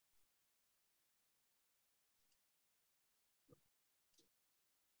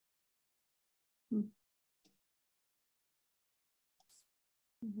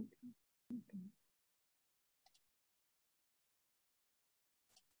Okay,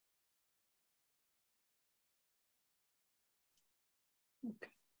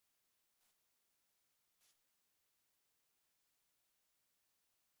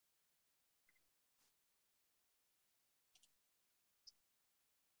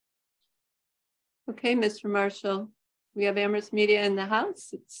 Mr. Marshall, we have Amherst Media in the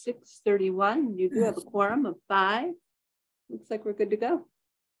house. It's 6:31. You do have a quorum of 5. Looks like we're good to go.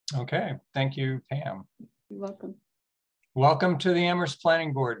 Okay, thank you, Pam. You're welcome. Welcome to the Amherst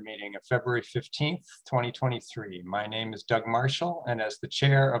Planning Board meeting of February 15th, 2023. My name is Doug Marshall, and as the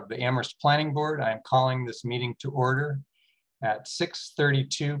chair of the Amherst Planning Board, I am calling this meeting to order at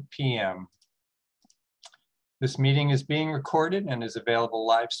 6:32 p.m. This meeting is being recorded and is available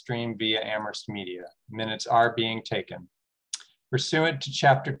live stream via Amherst Media. Minutes are being taken. Pursuant to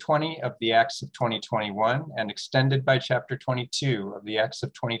Chapter 20 of the Acts of 2021 and extended by Chapter 22 of the Acts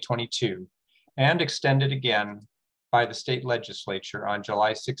of 2022 and extended again by the state legislature on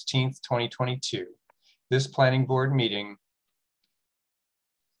July 16th, 2022, this planning board meeting,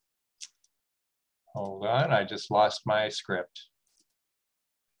 hold on, I just lost my script.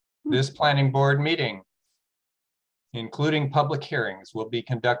 This planning board meeting, including public hearings, will be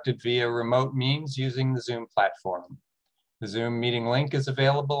conducted via remote means using the Zoom platform. The Zoom meeting link is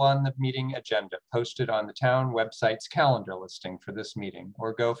available on the meeting agenda posted on the town website's calendar listing for this meeting,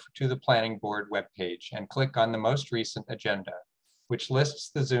 or go to the planning board webpage and click on the most recent agenda, which lists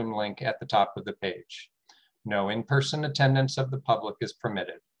the Zoom link at the top of the page. No in-person attendance of the public is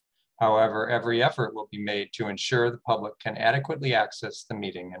permitted. However, every effort will be made to ensure the public can adequately access the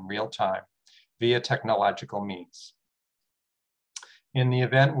meeting in real time via technological means. In the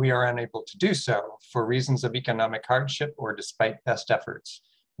event we are unable to do so for reasons of economic hardship or despite best efforts,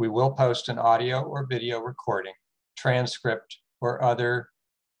 we will post an audio or video recording, transcript, or other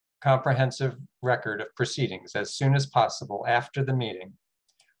comprehensive record of proceedings as soon as possible after the meeting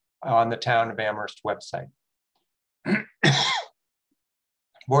on the Town of Amherst website.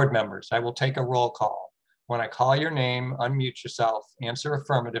 Board members, I will take a roll call. When I call your name, unmute yourself, answer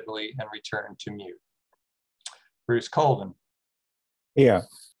affirmatively, and return to mute. Bruce Colden. Here.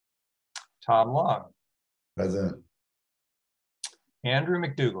 Tom Long. Present. Andrew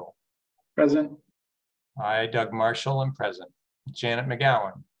McDougall. Present. I, Doug Marshall, am present. Janet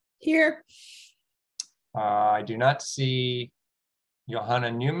McGowan. Here. I do not see Johanna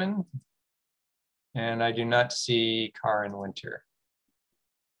Newman, and I do not see Karen Winter.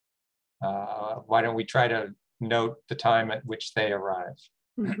 Why don't we try to note the time at which they arrive?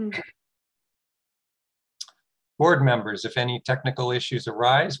 Board members, if any technical issues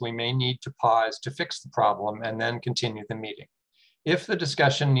arise, we may need to pause to fix the problem and then continue the meeting. If the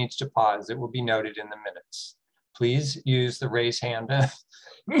discussion needs to pause, it will be noted in the minutes. Please use the raise hand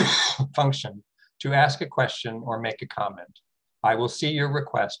function to ask a question or make a comment. I will see your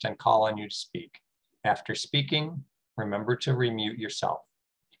request and call on you to speak. After speaking, remember to remute yourself.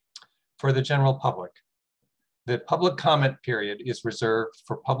 For the general public, the public comment period is reserved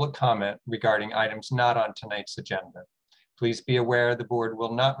for public comment regarding items not on tonight's agenda. Please be aware the board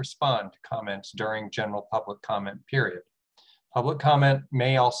will not respond to comments during general public comment period. Public comment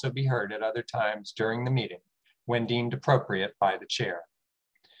may also be heard at other times during the meeting when deemed appropriate by the chair.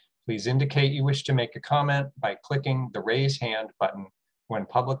 Please indicate you wish to make a comment by clicking the raise hand button when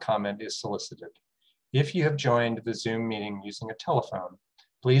public comment is solicited. If you have joined the Zoom meeting using a telephone,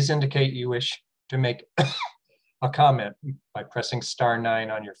 please indicate you wish to make a comment by pressing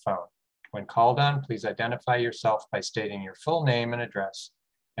 *9 on your phone. When called on, please identify yourself by stating your full name and address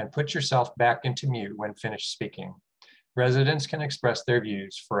and put yourself back into mute when finished speaking. Residents can express their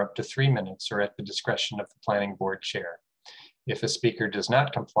views for up to 3 minutes or at the discretion of the planning board chair. If a speaker does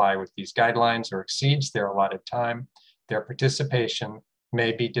not comply with these guidelines or exceeds their allotted time, their participation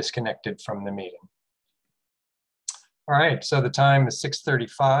may be disconnected from the meeting. All right, so the time is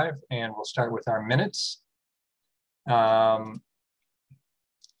 6:35 and we'll start with our minutes.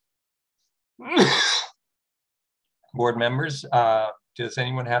 Board members, does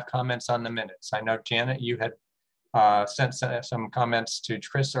anyone have comments on the minutes? I know Janet, you had sent some comments to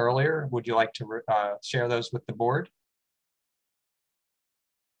Chris earlier. Would you like to share those with the board?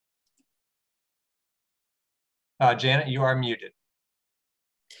 Janet, you are muted.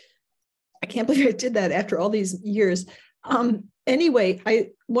 I can't believe I did that after all these years. Anyway,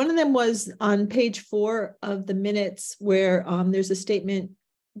 one of them was on page 4 of the minutes where there's a statement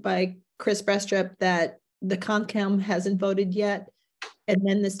by Chris Brestrup that the Concom hasn't voted yet, and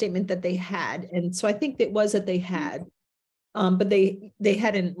then the statement that they had. And so I think it was that they had, but they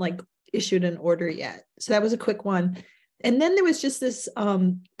hadn't like issued an order yet. So that was a quick one. And then there was just this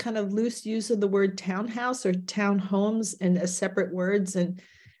kind of loose use of the word townhouse or townhomes and as separate words. And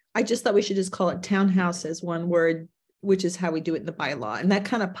I just thought we should just call it townhouse as one word, which is how we do it in the bylaw. And that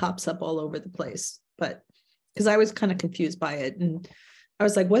kind of pops up all over the place. But because I was kind of confused by it. And I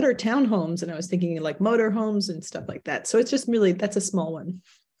was like, what are townhomes? And I was thinking like motorhomes and stuff like that. So it's just really, that's a small one.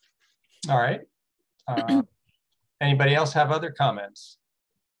 All right. Anybody else have other comments?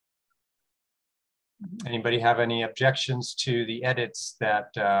 Anybody have any objections to the edits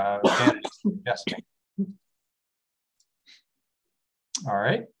that Janet is suggesting? All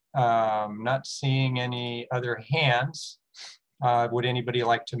right. Not seeing any other hands. Would anybody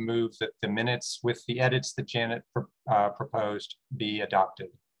like to move that the minutes with the edits that Janet proposed be adopted?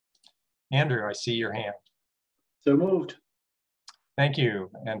 Andrew, I see your hand. So moved. Thank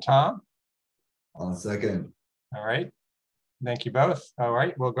you. And Tom? On second. All right. Thank you both. All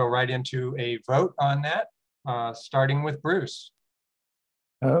right, we'll go right into a vote on that, starting with Bruce.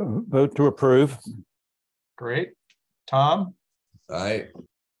 Vote to approve. Great. Tom? Aye.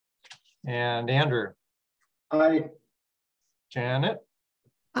 And Andrew? Aye. Janet?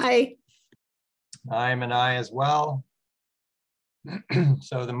 Aye. I'm an aye as well.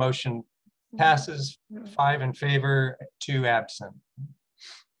 So the motion passes, 5 in favor, 2 absent.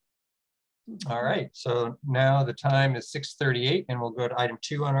 All right, so now the time is 6:38 and we'll go to item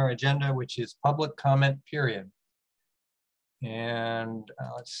 2 on our agenda, which is public comment period. And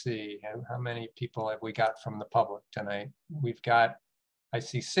let's see, how many people have we got from the public tonight? We've got, I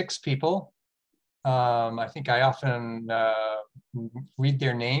see 6 people. I think I often read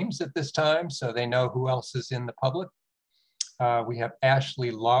their names at this time so they know who else is in the public. We have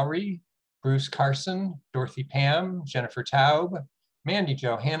Ashley Lowry, Bruce Carson, Dorothy Pam, Jennifer Taub, Mandy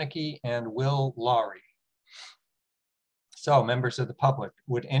Jo Haneke, and Will Lowry. So members of the public,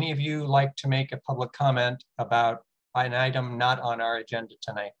 would any of you like to make a public comment about an item not on our agenda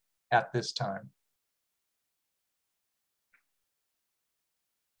tonight at this time?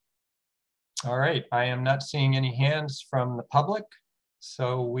 All right, I am not seeing any hands from the public.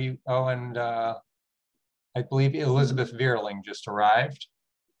 So we, I believe Elizabeth Veerling just arrived.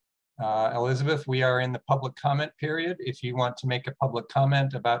 Elizabeth, we are in the public comment period. If you want to make a public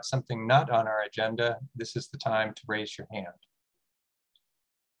comment about something not on our agenda, this is the time to raise your hand.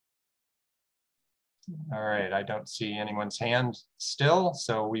 All right, I don't see anyone's hand still,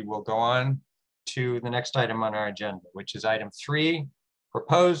 so we will go on to the next item on our agenda, which is item 3,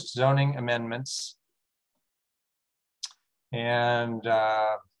 proposed zoning amendments. And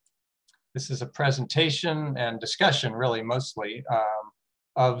this is a presentation and discussion, really mostly,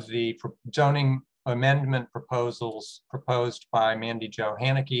 of the zoning amendment proposals proposed by Mandy Jo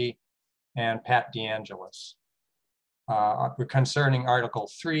Haneke and Pat DeAngelis. Concerning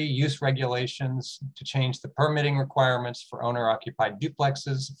Article 3, use regulations to change the permitting requirements for owner-occupied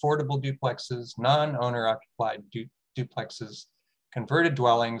duplexes, affordable duplexes, non-owner-occupied duplexes, converted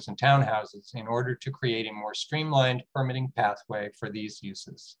dwellings, and townhouses in order to create a more streamlined permitting pathway for these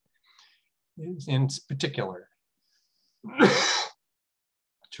uses. In particular,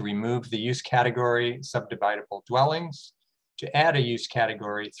 to remove the use category subdividable dwellings, to add a use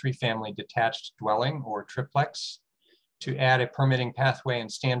category 3-family detached dwelling or triplex, to add a permitting pathway and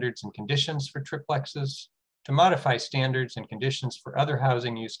standards and conditions for triplexes, to modify standards and conditions for other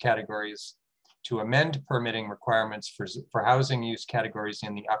housing use categories, to amend permitting requirements for housing use categories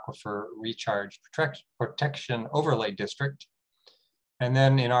in the Aquifer Recharge Protection Overlay District. And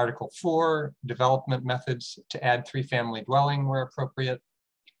then in Article 4, development methods to add 3-family dwelling where appropriate.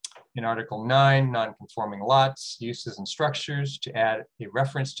 In Article 9, non-conforming lots, uses and structures to add a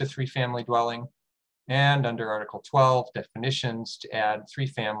reference to 3-family dwelling. And under Article 12, definitions to add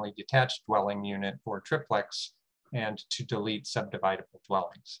 3-family detached dwelling unit or triplex and to delete subdividable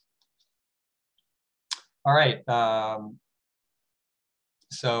dwellings. All right,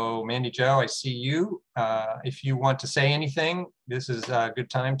 so Mandy Jo, I see you. If you want to say anything, this is a good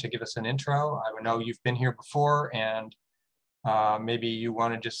time to give us an intro. I know you've been here before and maybe you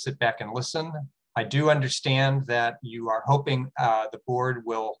want to just sit back and listen. I do understand that you are hoping the board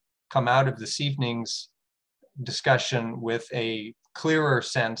will come out of this evening's discussion with a clearer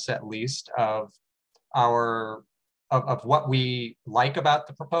sense, at least, of what we like about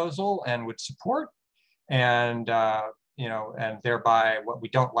the proposal and would support, and you know, and thereby what we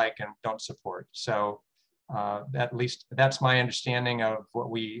don't like and don't support. So at least that's my understanding of what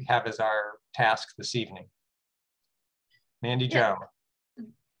we have as our task this evening. Mandy Jo.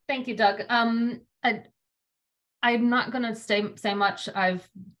 Thank you, Doug. I'm not going to say much.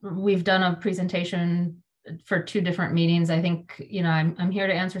 We've done a presentation for two different meetings. I think, you know, I'm here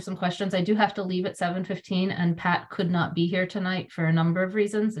to answer some questions. I do have to leave at 7:15, and Pat could not be here tonight for a number of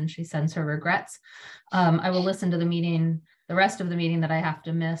reasons, and she sends her regrets. I will listen to the meeting, the rest of the meeting that I have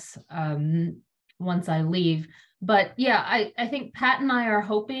to miss once I leave. But yeah, I think Pat and I are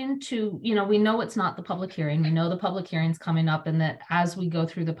hoping to, you know, we know it's not the public hearing. We know the public hearing's coming up, and that as we go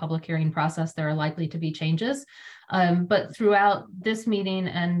through the public hearing process, there are likely to be changes. But throughout this meeting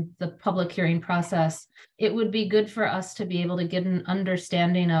and the public hearing process, it would be good for us to be able to get an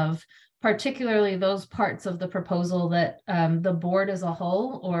understanding of particularly those parts of the proposal that the board as a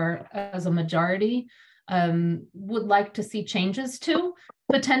whole or as a majority would like to see changes to,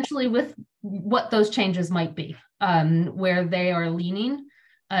 potentially with what those changes might be, where they are leaning,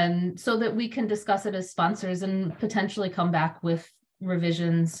 so that we can discuss it as sponsors and potentially come back with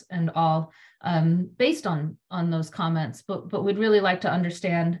revisions and all based on those comments. But we'd really like to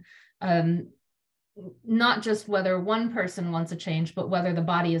understand not just whether one person wants a change, but whether the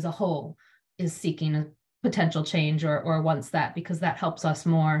body as a whole is seeking a potential change or wants that, because that helps us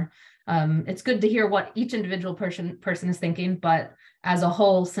more. It's good to hear what each individual person is thinking, but as a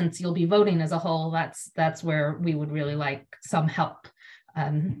whole, since you'll be voting as a whole, that's where we would really like some help.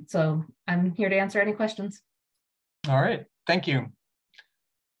 So I'm here to answer any questions. All right, thank you.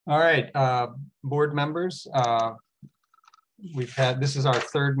 All right, board members, this is our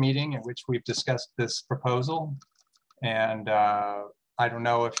third meeting at which we've discussed this proposal. And I don't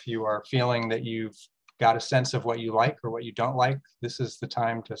know if you are feeling that you've got a sense of what you like or what you don't like. This is the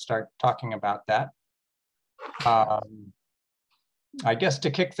time to start talking about that. I guess to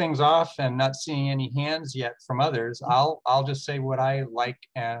kick things off, and not seeing any hands yet from others, I'll just say what I like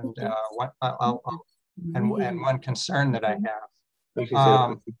and and one concern that I have.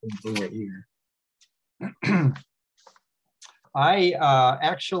 I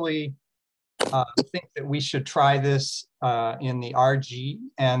actually think that we should try this in the RG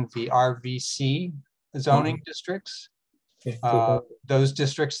and the RVC zoning districts. Those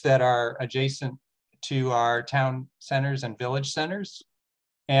districts that are adjacent to our town centers and village centers,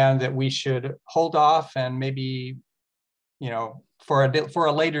 and that we should hold off and maybe, you know, for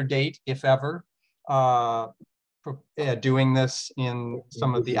a later date, if ever, doing this in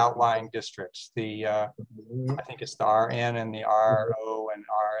some of the outlying districts. I think it's the RN and the RO and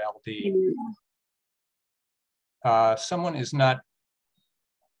RLD. Someone is not.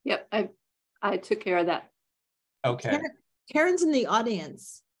 Yep, I took care of that. Okay. Karen's in the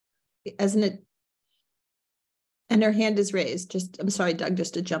audience, isn't it? And her hand is raised. I'm sorry, Doug,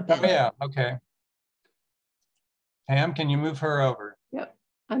 just to jump in. Oh yeah, okay. Pam, can you move her over? Yep,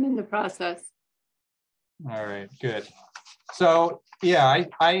 I'm in the process. All right, good. So yeah,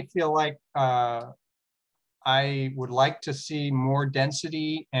 I feel like I would like to see more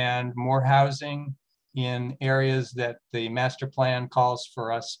density and more housing in areas that the master plan calls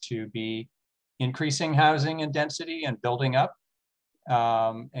for us to be increasing housing and density and building up,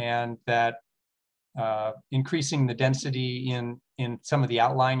 and that increasing the density in some of the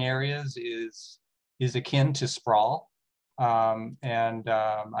outlying areas is akin to sprawl, and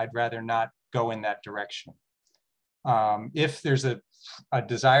I'd rather not go in that direction. If there's a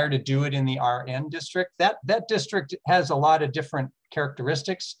desire to do it in the RN district, that district has a lot of different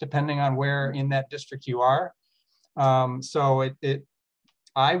characteristics depending on where in that district you are. So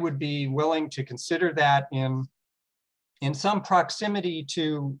I would be willing to consider that in some proximity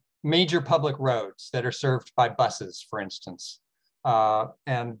to major public roads that are served by buses, for instance.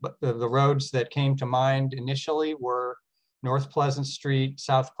 And the roads that came to mind initially were North Pleasant Street,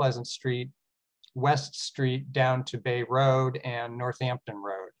 South Pleasant Street, West Street down to Bay Road and Northampton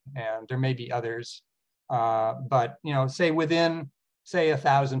Road. And there may be others, but you know, say within, say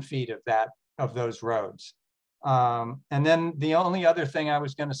 1,000 feet of those roads. And then the only other thing I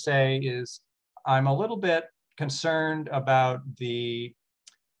was going to say is I'm a little bit concerned about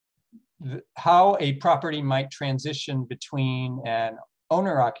how a property might transition between an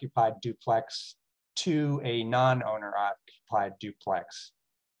owner-occupied duplex to a non-owner occupied duplex.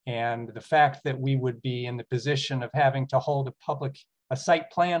 And the fact that we would be in the position of having to hold a site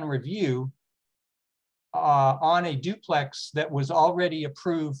plan review on a duplex that was already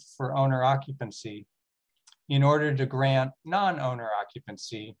approved for owner occupancy in order to grant non-owner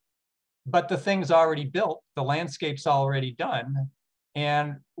occupancy. But the thing's already built, the landscape's already done.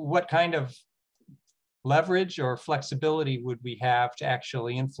 And what kind of leverage or flexibility would we have to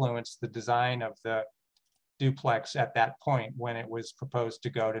actually influence the design of the duplex at that point when it was proposed to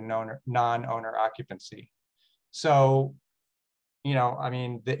go to non-owner occupancy? So, you know, I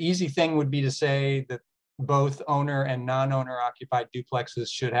mean, the easy thing would be to say that both owner and non-owner occupied duplexes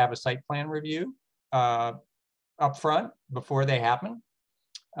should have a site plan review. up front before they happen.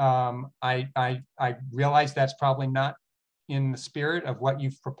 I realize that's probably not in the spirit of what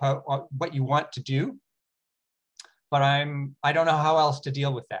you've proposed, what you want to do, but I don't know how else to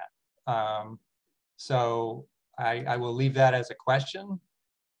deal with that. So I will leave that as a question.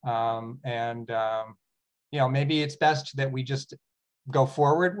 You know, maybe it's best that we just go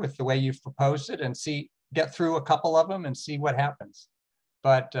forward with the way you've proposed it and get through a couple of them and see what happens.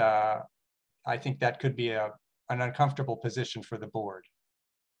 But I think that could be an uncomfortable position for the board.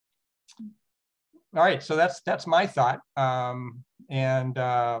 All right, so that's my thought. Tom,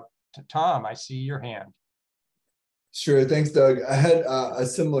 I see your hand. Sure, thanks, Doug. I had a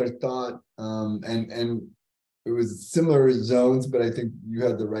similar thought, and it was similar zones, but I think you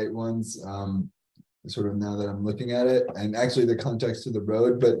had the right ones. Sort of now that I'm looking at it, and actually the context of the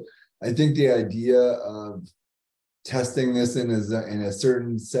road, but I think the idea of testing this in a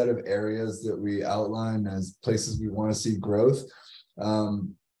certain set of areas that we outline as places we want to see growth,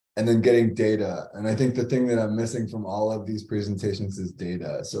 and then getting data. And I think the thing that I'm missing from all of these presentations is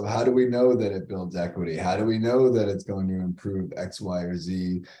data. So how do we know that it builds equity? How do we know that it's going to improve X, Y, or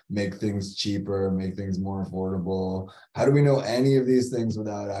Z, make things cheaper, make things more affordable? How do we know any of these things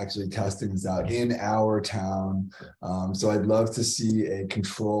without actually testing this out in our town? So I'd love to see a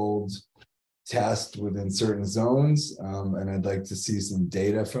controlled test within certain zones, and I'd like to see some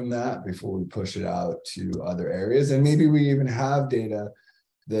data from that before we push it out to other areas. And maybe we even have data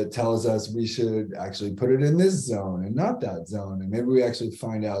that tells us we should actually put it in this zone and not that zone. And maybe we actually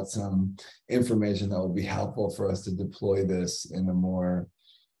find out some information that will be helpful for us to deploy this in a more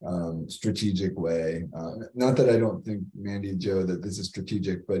strategic way. Not that I don't think, Mandy, Joe, that this is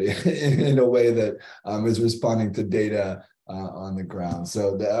strategic, but in a way that is responding to data on the ground.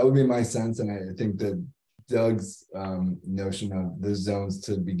 So that would be my sense. And I think that Doug's notion of the zones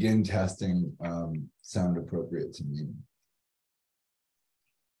to begin testing sound appropriate to me.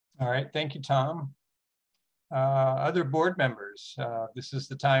 All right, thank you, Tom. Other board members, this is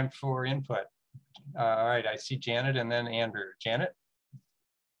the time for input. All right, I see Janet and then Andrew. Janet?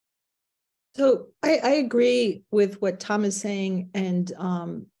 So I agree with what Tom is saying and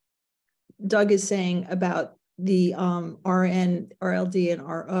Doug is saying about the RN, RLD, and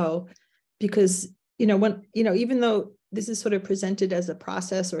RO, because even though this is sort of presented as a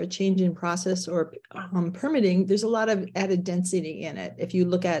process or a change in process or permitting, there's a lot of added density in it if you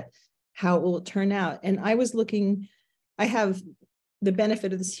look at how it will turn out. And I have the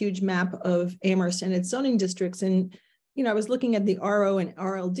benefit of this huge map of Amherst and its zoning districts. And, I was looking at the RO and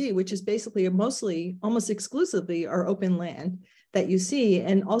RLD, which is basically mostly, almost exclusively our open land that you see.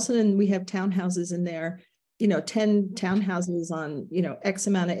 And also then we have townhouses in there, 10 townhouses on, X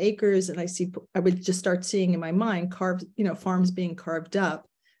amount of acres. And I would just start seeing in my mind farms being carved up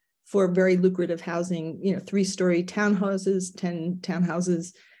for very lucrative housing, 3-story townhouses, 10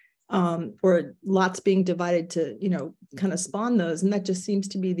 townhouses, or lots being divided to, kind of spawn those. And that just seems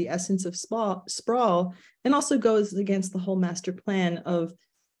to be the essence of sprawl, and also goes against the whole master plan of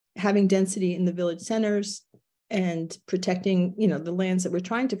having density in the village centers and protecting, the lands that we're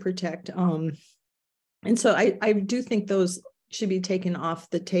trying to protect. And so I do think those should be taken off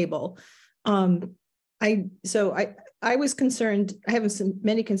the table. I was concerned, I have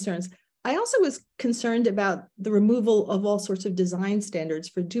many concerns. I also was concerned about the removal of all sorts of design standards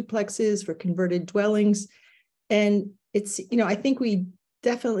for duplexes, for converted dwellings. And it's, I think we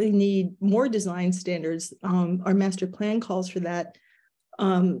definitely need more design standards. Our master plan calls for that.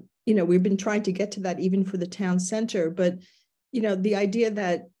 We've been trying to get to that even for the town center, but, the idea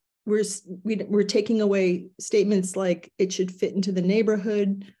that we're taking away statements like it should fit into the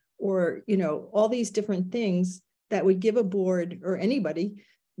neighborhood, or, all these different things that would give a board or anybody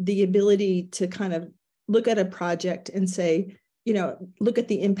the ability to kind of look at a project and say, look at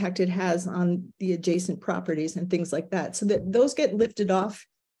the impact it has on the adjacent properties and things like that. So that those get lifted off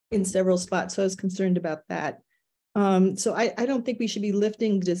in several spots. So I was concerned about that. So I don't think we should be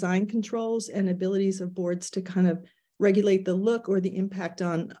lifting design controls and abilities of boards to kind of regulate the look or the impact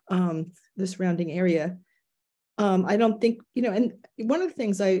on the surrounding area. I don't think, and one of the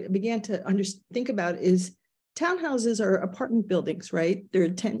things I began to think about is townhouses are apartment buildings, right? They're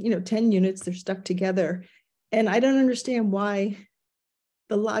 10 units, they're stuck together. And I don't understand why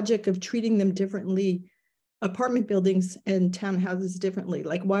the logic of treating them differently, apartment buildings and townhouses differently.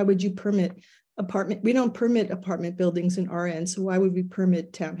 Like, why would you permit we don't permit apartment buildings in RN, so why would we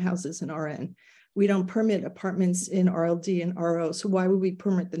permit townhouses in RN? We don't permit apartments in RLD and RO, so why would we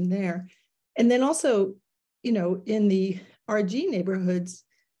permit them there? And then also, in the RG neighborhoods,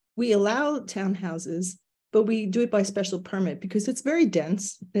 we allow townhouses, but we do it by special permit because it's very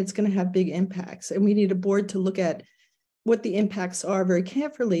dense and it's going to have big impacts. And we need a board to look at what the impacts are very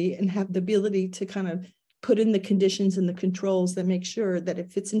carefully and have the ability to kind of put in the conditions and the controls that make sure that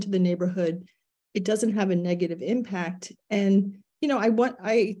it fits into the neighborhood. It doesn't have a negative impact. And, you know,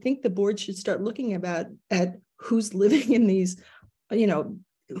 I think the board should start looking at who's living in these, you know,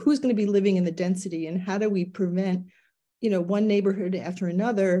 who's going to be living in the density and how do we prevent, you know, one neighborhood after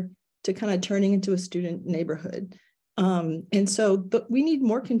another to kind of turning into a student neighborhood. And so we need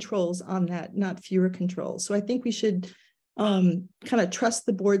more controls on that, not fewer controls. So I think we should kind of trust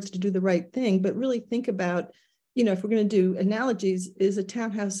the boards to do the right thing, but really think about, you know, if we're going to do analogies, is a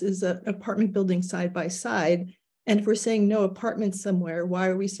townhouse is an apartment building side by side. And if we're saying no apartments somewhere, why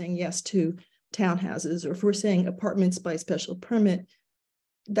are we saying yes to townhouses? Or if we're saying apartments by special permit,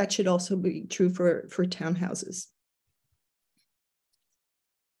 that should also be true for townhouses.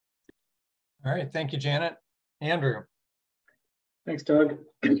 All right, thank you, Janet. Andrew. Thanks, Doug.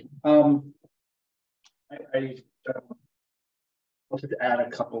 I wanted to add a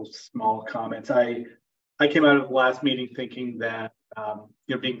couple small comments. I came out of the last meeting thinking that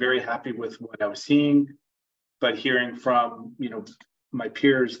you know, being very happy with what I was seeing, but hearing from, you know, my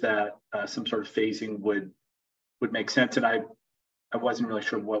peers that some sort of phasing would make sense, and I wasn't really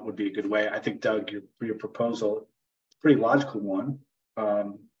sure what would be a good way. I think, Doug, your proposal is a pretty logical one,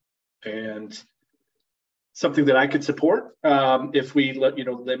 and something that I could support if we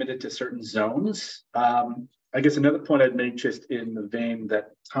limit it to certain zones. I guess another point I'd make, just in the vein that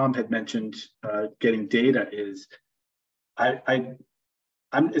Tom had mentioned, getting data, is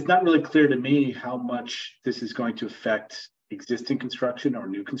it's not really clear to me how much this is going to affect existing construction or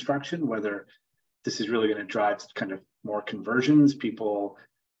new construction, whether this is really going to drive kind of more conversions, people,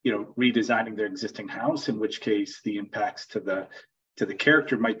 you know, redesigning their existing house, in which case the impacts to the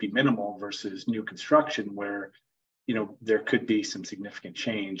character might be minimal, versus new construction where, you know, there could be some significant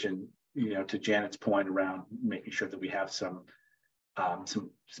change. And, you know, to Janet's point around making sure that we have some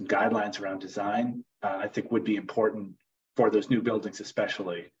guidelines around design, I think would be important for those new buildings,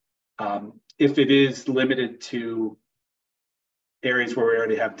 especially if it is limited to areas where we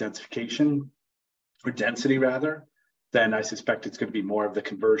already have densification, or density rather, then I suspect it's going to be more of the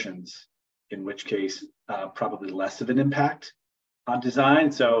conversions, in which case probably less of an impact on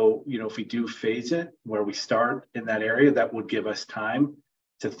design. So, you know, if we do phase it where we start in that area, that would give us time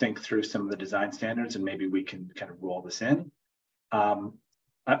to think through some of the design standards, and maybe we can kind of roll this in. I'm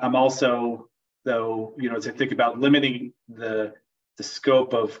also, though, you know, as I think about limiting the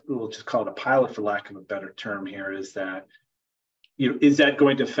scope of, we'll just call it a pilot for lack of a better term here, is that, you know, is that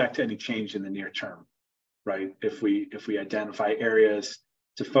going to affect any change in the near term, right? If we identify areas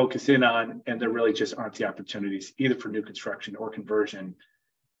to focus in on, and there really just aren't the opportunities either for new construction or conversion,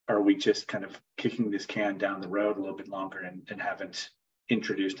 are we just kind of kicking this can down the road a little bit longer and haven't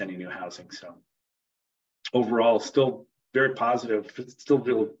introduced any new housing? So overall, still very positive, still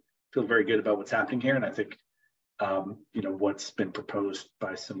feel very good about what's happening here. And I think, you know, what's been proposed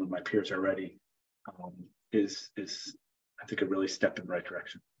by some of my peers already is I think a really step in the right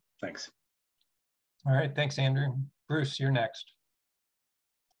direction. Thanks. All right, thanks, Andrew. Bruce, you're next.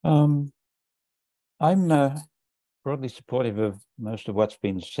 I'm broadly supportive of most of what's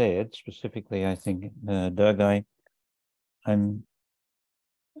been said. Specifically, I think, Doug, I'm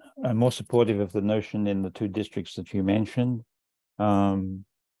more supportive of the notion in the two districts that you mentioned, and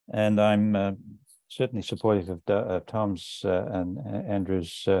I'm certainly supportive of Tom's and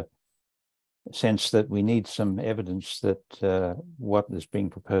Andrew's sense that we need some evidence that what is being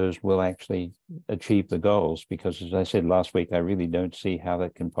proposed will actually achieve the goals, because, as I said last week, I really don't see how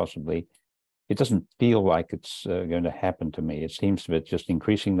that can possibly, it doesn't feel like it's going to happen to me. It seems that just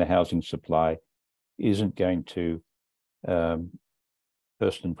increasing the housing supply isn't going to,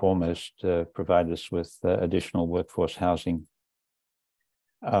 first and foremost, provide us with additional workforce housing.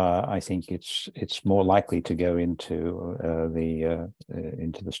 I think it's more likely to go into the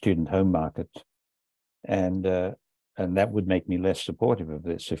student home market, and that would make me less supportive of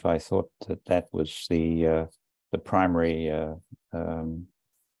this if I thought that was the primary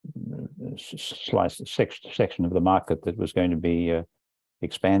section of the market that was going to be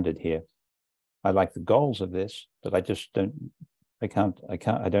expanded here. I like the goals of this, but I just don't. I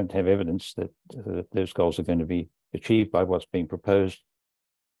don't have evidence that those goals are going to be achieved by what's being proposed.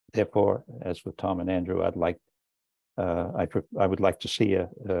 Therefore, as with Tom and Andrew, I would like to see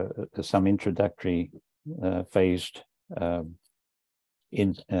some introductory phased way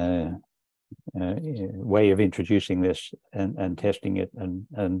of introducing this and testing it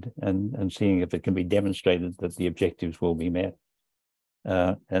and seeing if it can be demonstrated that the objectives will be met.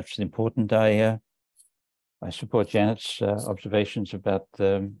 That's important. I support Janet's observations about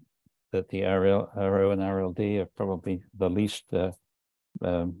that the RO and RLD are probably the least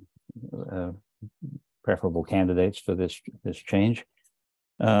preferable candidates for this change.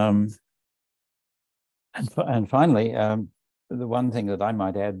 And finally, the one thing that I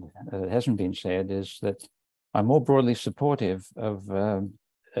might add that hasn't been said is that I'm more broadly supportive of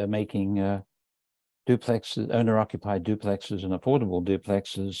making duplexes, owner-occupied duplexes and affordable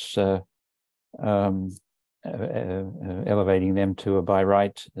duplexes, elevating them to a by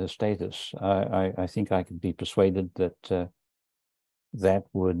right status. I think I could be persuaded that that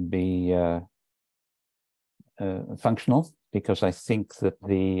would be functional, because I think that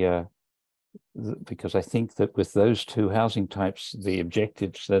with those two housing types, the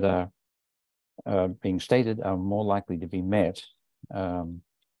objectives that are being stated are more likely to be met.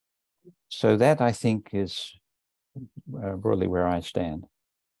 So that, I think, is broadly where I stand.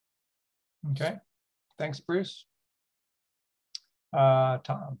 Okay, thanks, Bruce.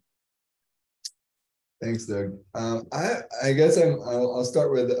 Tom. Thanks, Doug. I guess I'll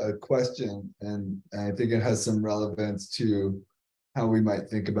start with a question, and I think it has some relevance to how we might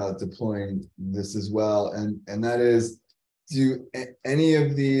think about deploying this as well. And that is, do any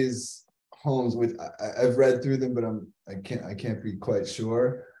of these homes with I've read through them, but I can't be quite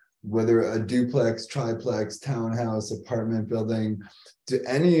sure whether a duplex, triplex, townhouse, apartment building, do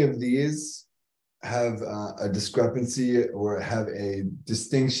any of these have a discrepancy or have a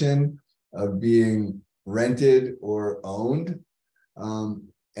distinction of being rented or owned?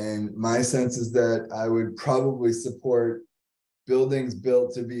 And my sense is that I would probably support buildings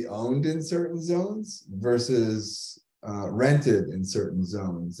built to be owned in certain zones versus rented in certain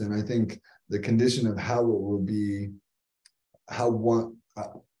zones. And I think the condition of how it will be,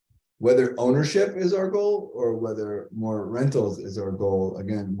 whether ownership is our goal or whether more rentals is our goal,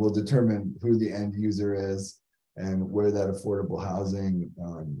 again, will determine who the end user is and where that affordable housing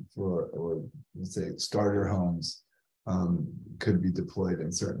or let's say starter homes could be deployed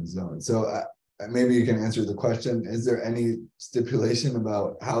in certain zones. So maybe you can answer the question, is there any stipulation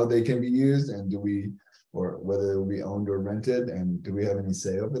about how they can be used, and or whether it will be owned or rented, and do we have any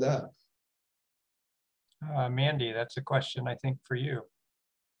say over that? Mandy, that's a question I think for you.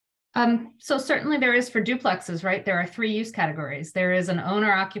 So certainly there is for duplexes, right? There are 3 use categories. There is an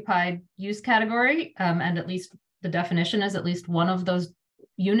owner-occupied use category, and at least the definition is at least one of those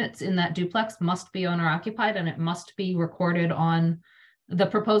units in that duplex must be owner-occupied, and it must be recorded on, the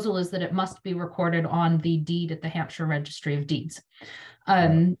proposal is that it must be recorded on the deed at the Hampshire Registry of Deeds.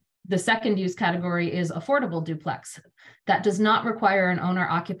 The second use category is affordable duplex. That does not require an owner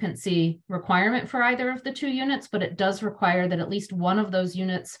occupancy requirement for either of the 2 units, but it does require that at least one of those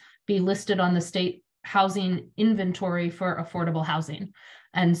units be listed on the state housing inventory for affordable housing,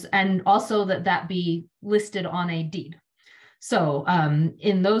 and also that be listed on a deed. So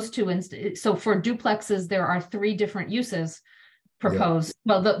in those 2 instances, so for duplexes, there are 3 different uses proposed.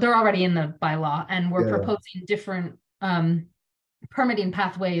 Yeah. Well, they're already in the bylaw, and we're proposing different permitting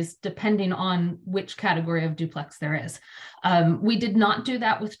pathways depending on which category of duplex there is. We did not do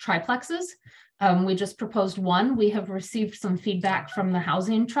that with triplexes. We just proposed 1. We have received some feedback from the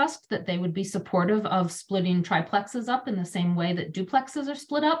Housing Trust that they would be supportive of splitting triplexes up in the same way that duplexes are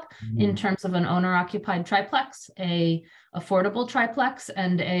split up in terms of an owner-occupied triplex, a affordable triplex,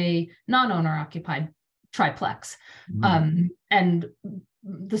 and a non-owner occupied triplex. And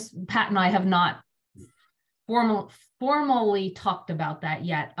this, Pat and I have not formally talked about that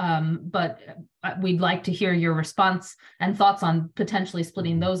yet, but we'd like to hear your response and thoughts on potentially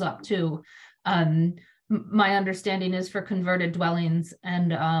splitting those up too. My understanding is for converted dwellings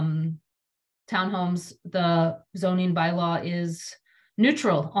and townhomes, the zoning bylaw is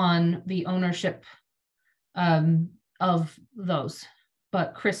neutral on the ownership of those,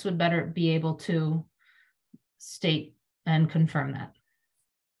 but Chris would better be able to state and confirm that.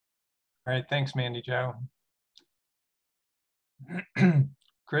 All right, thanks, Mandy Jo.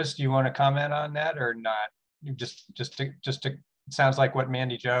 Chris, do you want to comment on that or not? You just to it sounds like what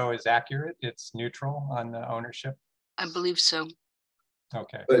Mandy Jo is accurate. It's neutral on the ownership. I believe so.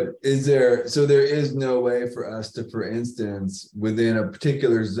 Okay. But there is no way for us to, for instance, within a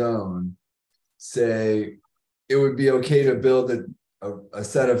particular zone, say it would be okay to build a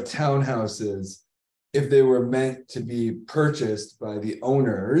set of townhouses if they were meant to be purchased by the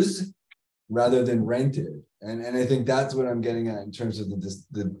owners rather than rented. And I think that's what I'm getting at in terms of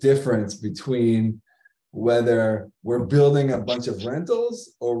the difference between whether we're building a bunch of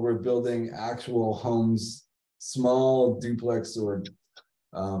rentals or we're building actual homes, small duplex or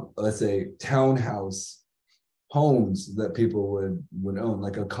let's say townhouse homes that people would own,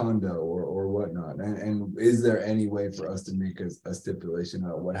 like a condo or whatnot. And is there any way for us to make a stipulation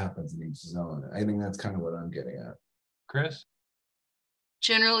about what happens in each zone? I think that's kind of what I'm getting at. Chris?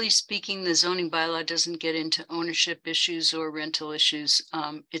 Generally speaking, the zoning bylaw doesn't get into ownership issues or rental issues.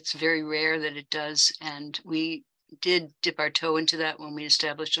 It's very rare that it does. And we did dip our toe into that when we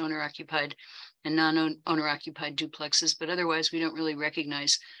established owner-occupied and non-owner occupied duplexes, but otherwise we don't really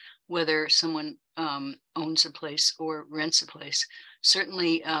recognize whether someone owns a place or rents a place.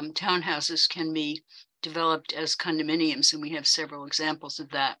 Certainly townhouses can be developed as condominiums, and we have several examples of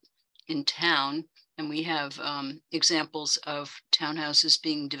that in town. And we have examples of townhouses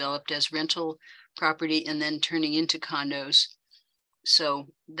being developed as rental property and then turning into condos. So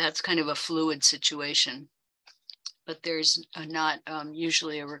that's kind of a fluid situation. But there's not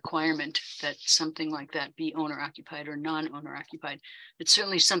usually a requirement that something like that be owner occupied or non-owner occupied. It's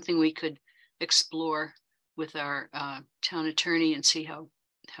certainly something we could explore with our town attorney and see how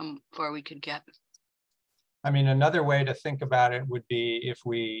far we could get. I mean, another way to think about it would be if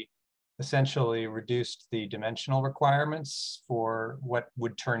we essentially reduced the dimensional requirements for what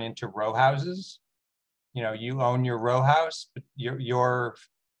would turn into row houses. You know, you own your row house, but you're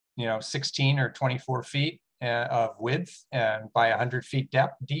 16 or 24 feet of width and by 100 feet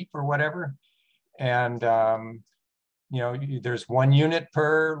deep or whatever. And, there's 1 unit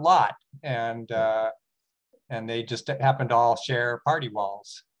per lot, and they just happen to all share party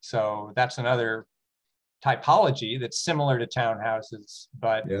walls. So that's another typology that's similar to townhouses,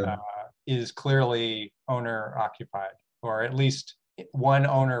 but is clearly owner occupied, or at least 1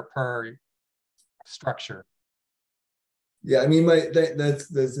 owner per structure. Yeah, I mean,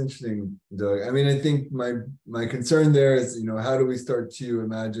 that's interesting, Doug. I mean, I think my concern there is, how do we start to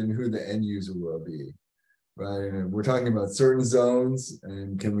imagine who the end user will be, right? And we're talking about certain zones,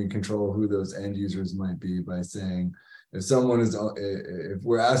 and can we control who those end users might be by saying, if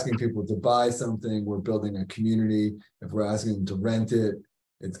we're asking people to buy something, we're building a community. If we're asking them to rent it,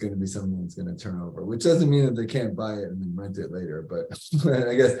 it's going to be something that's going to turn over, which doesn't mean that they can't buy it and then rent it later. But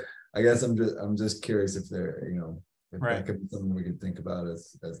I guess I'm just curious if they're, if that could be something we could think about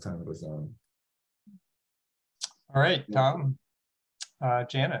as time goes on. All right, Tom,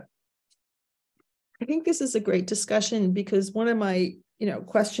 Janet. I think this is a great discussion because one of my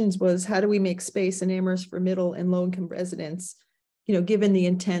questions was, how do we make space in Amherst for middle and low income residents, given the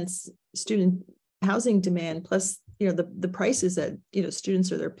intense student housing demand, plus, the prices that,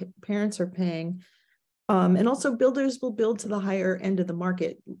 students or their parents are paying. And also builders will build to the higher end of the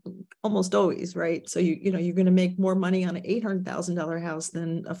market almost always, right? So, you're going to make more money on an $800,000 house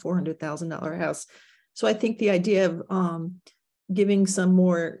than a $400,000 house. So I think the idea of giving some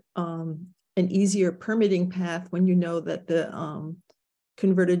more, an easier permitting path when you know that the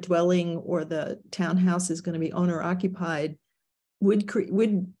converted dwelling or the townhouse is going to be owner occupied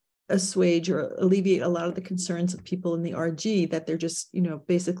would assuage or alleviate a lot of the concerns of people in the RG that they're just,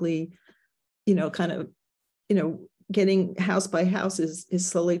 basically, kind of, getting house by house is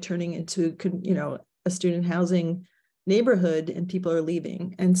slowly turning into, a student housing neighborhood and people are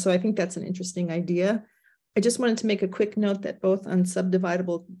leaving. And so I think that's an interesting idea. I just wanted to make a quick note that both on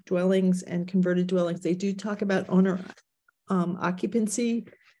subdividable dwellings and converted dwellings, they do talk about owner occupancy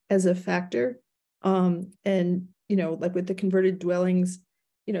as a factor. And, like with the converted dwellings,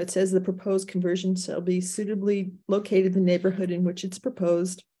 it says the proposed conversion shall be suitably located in the neighborhood in which it's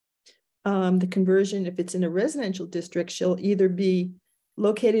proposed. The conversion, if it's in a residential district, shall either be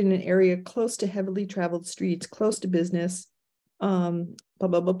located in an area close to heavily traveled streets, close to business, blah,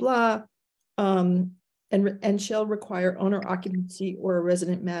 blah, blah, blah, and shall require owner occupancy or a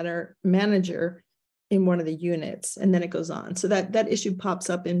resident manager in one of the units. And then it goes on. So that issue pops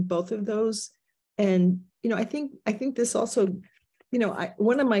up in both of those. And, I think this also,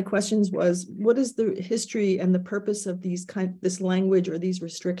 one of my questions was, what is the history and the purpose of this language or these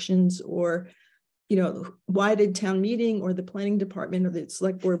restrictions, or, why did town meeting or the planning department or the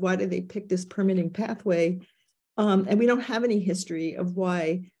select board, why did they pick this permitting pathway? And we don't have any history of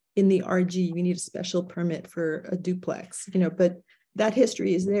why in the RG you need a special permit for a duplex, but that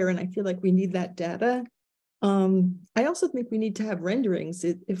history is there. And I feel like we need that data. I also think we need to have renderings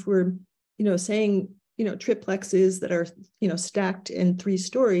if we're, saying, triplexes that are, stacked in 3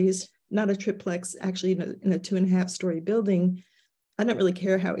 stories, not a triplex actually in a 2.5 story building. I don't really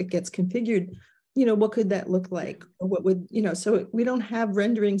care how it gets configured. What could that look like? Or what would, so we don't have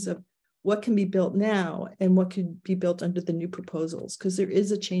renderings of what can be built now and what could be built under the new proposals, because there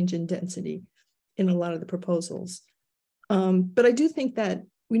is a change in density in a lot of the proposals. But I do think that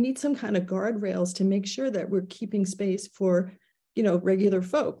we need some kind of guardrails to make sure that we're keeping space for regular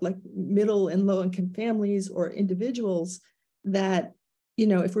folk, like middle and low income families or individuals that,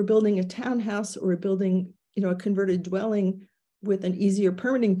 if we're building a townhouse or we're building, a converted dwelling with an easier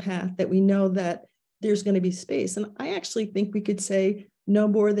permitting path, that we know that there's going to be space. And I actually think we could say no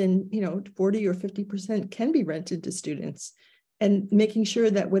more than, 40 or 50% can be rented to students, and making sure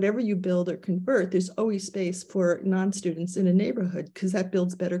that whatever you build or convert, there's always space for non-students in a neighborhood, because that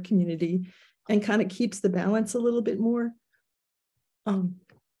builds better community and kind of keeps the balance a little bit more.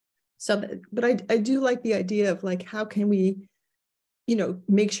 But I do like the idea of like, how can we,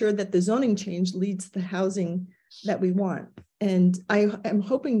 make sure that the zoning change leads to the housing that we want. And I am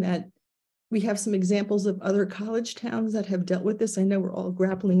hoping that we have some examples of other college towns that have dealt with this. I know we're all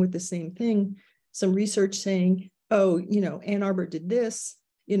grappling with the same thing. Some research saying, oh, Ann Arbor did this,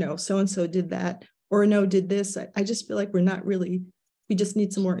 so-and-so did that, or no, did this. I just feel like we just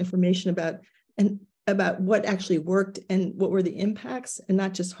need some more information about what actually worked and what were the impacts, and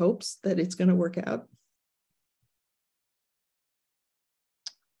not just hopes that it's going to work out.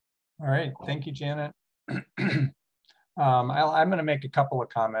 All right, thank you, Janet. I'm going to make a couple of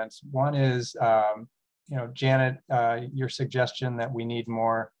comments. One is, Janet, your suggestion that we need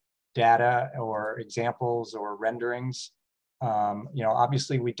more data or examples or renderings.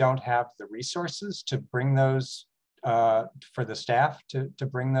 Obviously we don't have the resources to bring those for the staff to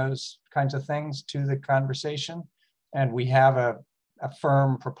bring those kinds of things to the conversation. And we have a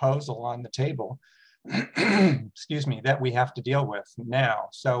firm proposal on the table, excuse me, that we have to deal with now.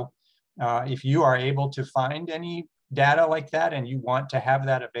 So if you are able to find any data like that and you want to have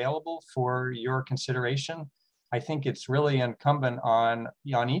that available for your consideration, I think it's really incumbent on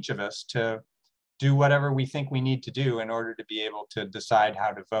each of us to do whatever we think we need to do in order to be able to decide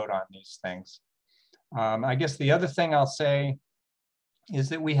how to vote on these things. I guess the other thing I'll say is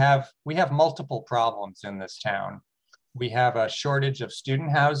that we have multiple problems in this town. We have a shortage of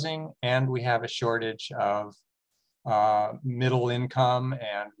student housing, and we have a shortage of middle income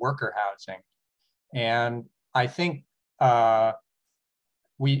and worker housing. And I think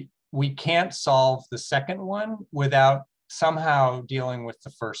we can't solve the second one without somehow dealing with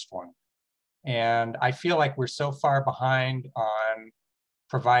the first one. And I feel like we're so far behind on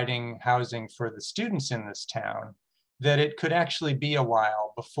providing housing for the students in this town that it could actually be a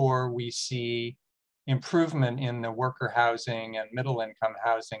while before we see improvement in the worker housing and middle income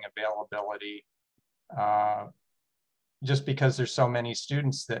housing availability, just because there's so many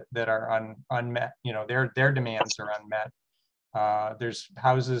students that are unmet, their demands are unmet. There's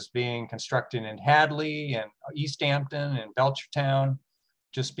houses being constructed in Hadley and East Hampton and Belchertown,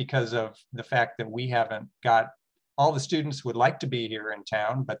 just because of the fact that we haven't got, all the students would like to be here in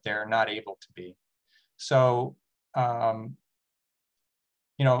town, but they're not able to be. So, I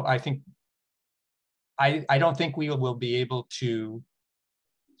think, I don't think we will be able to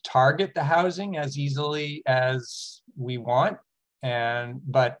target the housing as easily as we want.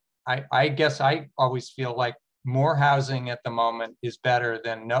 But I guess I always feel like more housing at the moment is better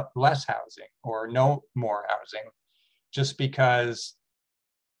than less housing or no more housing, just because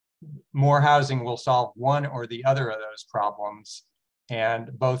more housing will solve one or the other of those problems, and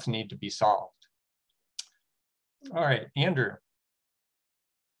both need to be solved. All right, Andrew.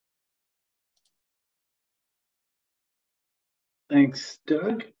 Thanks,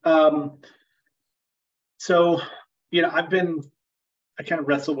 Doug. So, I kind of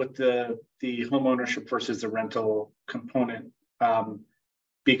wrestle with the home ownership versus the rental component,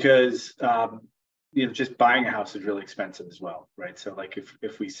 because just buying a house is really expensive as well, right? So like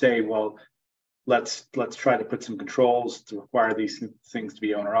if we say, well, let's try to put some controls to require these things to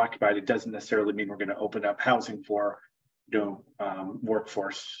be owner occupied, it doesn't necessarily mean we're going to open up housing for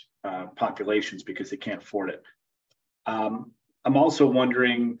workforce populations because they can't afford it. I'm also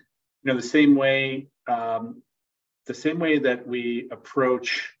wondering, the same way that we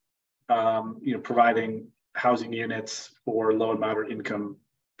approach, providing housing units for low and moderate income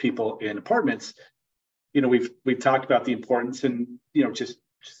people in apartments, we've talked about the importance, and just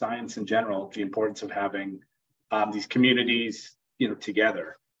science in general, the importance of having these communities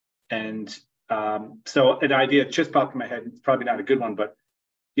together. And so an idea just popped in my head, it's probably not a good one, but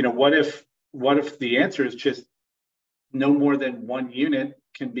what if the answer is just no more than one unit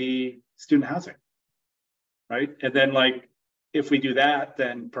can be student housing, right? And then if we do that,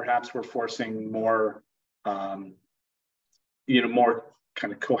 then perhaps we're forcing more more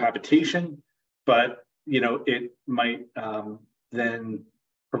kind of cohabitation, but it might then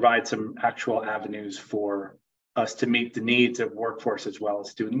provide some actual avenues for us to meet the needs of workforce as well as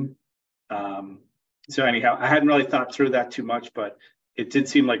student. So anyhow, I hadn't really thought through that too much, but it did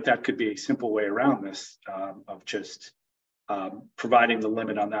seem like that could be a simple way around this, of just providing the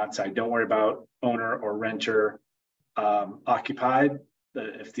limit on that side. Don't worry about owner or renter occupied.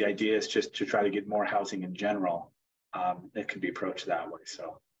 If the idea is just to try to get more housing in general, it can be approached that way.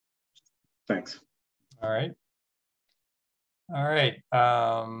 So thanks. All right. All right.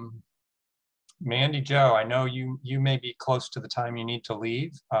 Mandy Jo, I know you may be close to the time you need to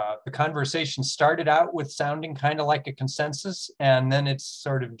leave. The conversation started out with sounding kind of like a consensus, and then it's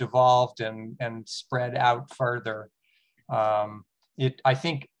sort of devolved and spread out further. I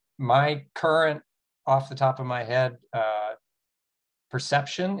think my current, off the top of my head,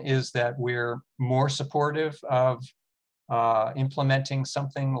 perception is that we're more supportive of implementing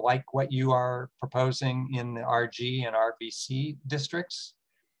something like what you are proposing in the RG and RBC districts.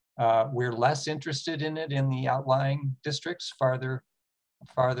 We're less interested in it in the outlying districts farther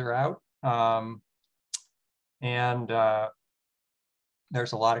out.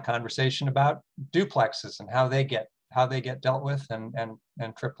 There's a lot of conversation about duplexes and how they get dealt with, and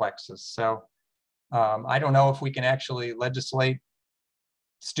triplexes. So I don't know if we can actually legislate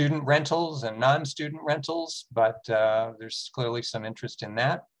student rentals and non-student rentals, but there's clearly some interest in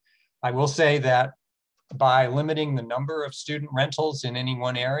that. I will say that by limiting the number of student rentals in any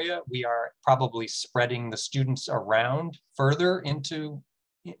one area, we are probably spreading the students around further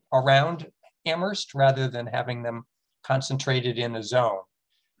around Amherst rather than having them concentrated in a zone.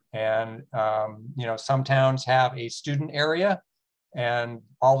 And you know, some towns have a student area and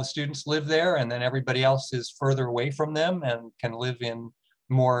all the students live there, and then everybody else is further away from them and can live in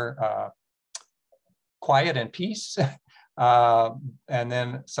more quiet and peace. And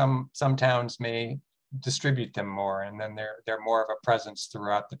then some towns may distribute them more, and then they're more of a presence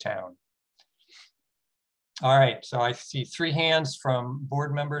throughout the town. All right, so I see 3 hands from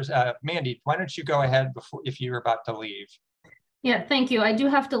board members. Mandy, why don't you go ahead if you're about to leave? Yeah, thank you. I do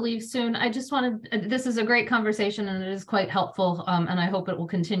have to leave soon. I just wanted, this is a great conversation and it is quite helpful. And I hope it will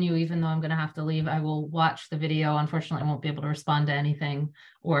continue even though I'm going to have to leave. I will watch the video. Unfortunately, I won't be able to respond to anything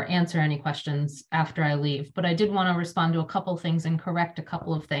or answer any questions after I leave. But I did want to respond to a couple of things and correct a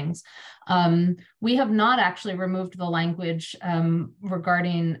couple of things. We have not actually removed the language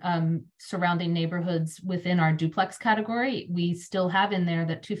regarding surrounding neighborhoods within our duplex category. We still have in there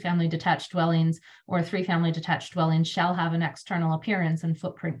that 2-family detached dwellings or 3-family detached dwellings shall have an external appearance and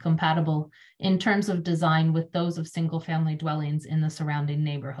footprint compatible in terms of design with those of single-family dwellings in the surrounding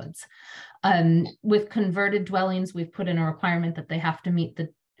neighborhoods. With converted dwellings, we've put in a requirement that they have to meet the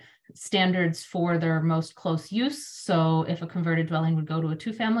standards for their most close use. So if a converted dwelling would go to a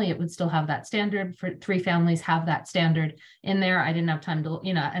 2-family, it would still have that standard. For 3 families have that standard in there. I didn't have time to,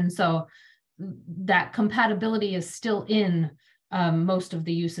 and so that compatibility is still in most of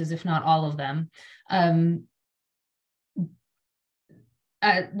the uses, if not all of them.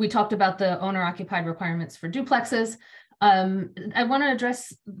 We talked about the owner occupied requirements for duplexes. I want to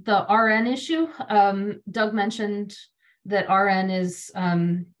address the RN issue. Doug mentioned that RN is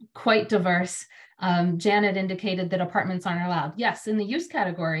quite diverse. Janet indicated that apartments aren't allowed. Yes, in the use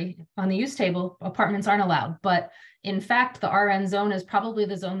category, on the use table, apartments aren't allowed. But in fact, the RN zone is probably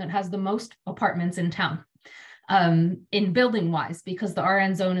the zone that has the most apartments in town, in building wise, because the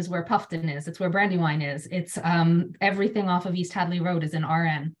RN zone is where Puffton is. It's where Brandywine is. It's everything off of East Hadley Road is in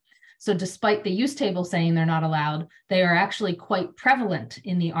RN. So despite the use table saying they're not allowed, they are actually quite prevalent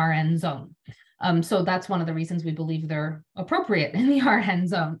in the RN zone. So that's one of the reasons we believe they're appropriate in the RN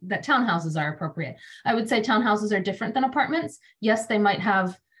zone, that townhouses are appropriate. I would say townhouses are different than apartments. Yes, they might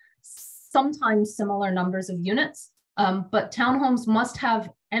have sometimes similar numbers of units, but townhomes must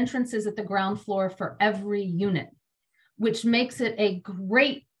have entrances at the ground floor for every unit, which makes it a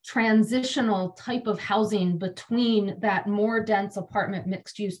great transitional type of housing between that more dense apartment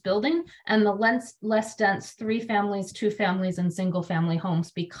mixed use building and the less dense 3 families, 2 families, and single family homes,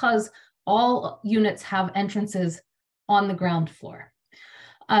 because all units have entrances on the ground floor.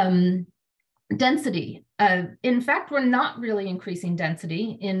 Density. In fact, we're not really increasing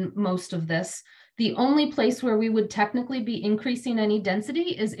density in most of this. The only place where we would technically be increasing any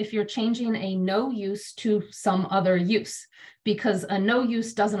density is if you're changing a no use to some other use, because a no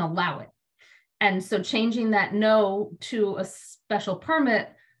use doesn't allow it. And so changing that no to a special permit,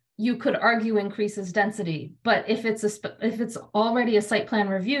 you could argue increases density. But if it's already a site plan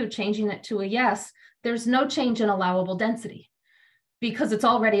review, changing it to a yes, there's no change in allowable density because it's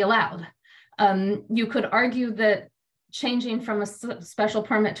already allowed. You could argue that changing from a special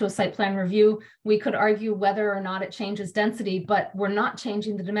permit to a site plan review, we could argue whether or not it changes density, but we're not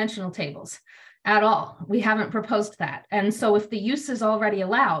changing the dimensional tables at all. We haven't proposed that. And so if the use is already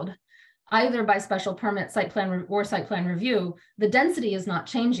allowed, either by special permit, site plan, or site plan review, the density is not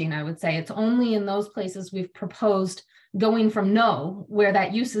changing, I would say. It's only in those places we've proposed going from no, where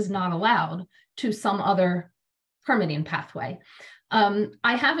that use is not allowed, to some other permitting pathway.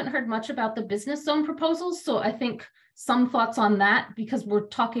 I haven't heard much about the business zone proposals, so I think some thoughts on that, because we're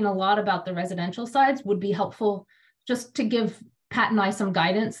talking a lot about the residential sides, would be helpful just to give Pat and I some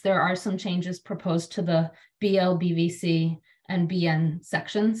guidance. There are some changes proposed to the BL, BVC, and BN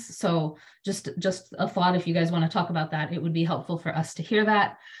sections. So just a thought, if you guys want to talk about that, it would be helpful for us to hear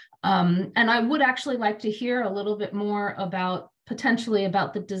that. And I would actually like to hear a little bit more about potentially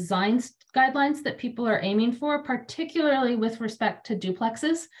about the design guidelines that people are aiming for, particularly with respect to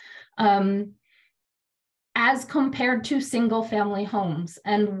duplexes, as compared to single family homes,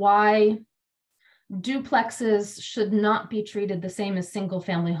 and why duplexes should not be treated the same as single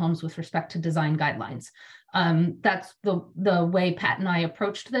family homes with respect to design guidelines. That's the way Pat and I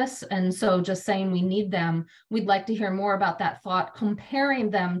approached this. And so just saying we need them, we'd like to hear more about that thought, comparing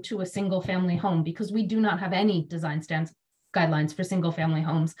them to a single family home, because we do not have any design standards guidelines for single family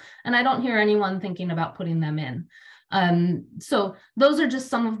homes. And I don't hear anyone thinking about putting them in. So those are just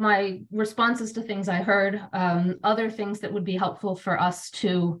some of my responses to things I heard. Other things that would be helpful for us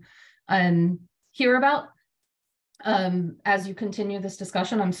to hear about as you continue this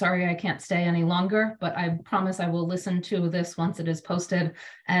discussion. I'm sorry I can't stay any longer, but I promise I will listen to this once it is posted.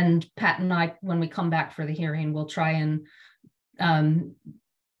 And Pat and I, when we come back for the hearing, we'll try and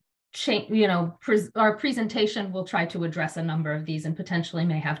change, you know, our presentation will try to address a number of these and potentially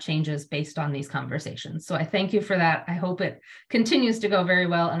may have changes based on these conversations. So I thank you for that. I hope it continues to go very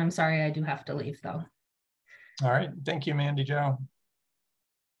well. And I'm sorry I do have to leave though. All right, thank you, Mandy Jo.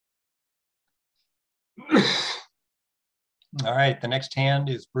 All right, the next hand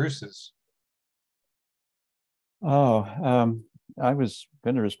is Bruce's. Oh, I was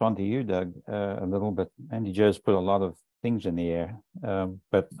going to respond to you, Doug, a little bit. Mandy Jo's put a lot of things in the air,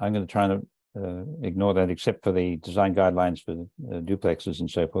 but I'm going to try to ignore that, except for the design guidelines for duplexes and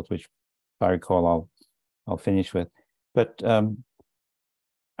so forth, which, if I recall, I'll finish with. But I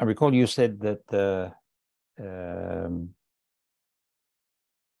recall you said that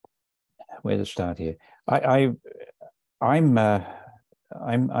where to start here? I'm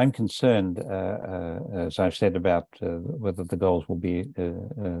concerned, as I've said, about whether the goals will be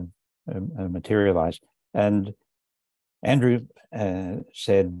materialized. And Andrew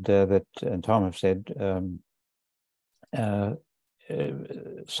said that, and Tom have said,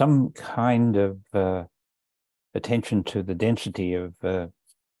 some kind of attention to the density of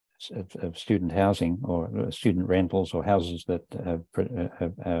student housing or student rentals or houses that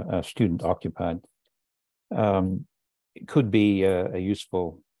are student occupied. It could be a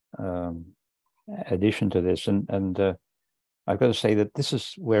useful addition to this. And I've got to say that this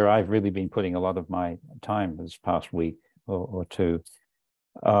is where I've really been putting a lot of my time this past week or two.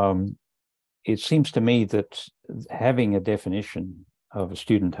 It seems to me that having a definition of a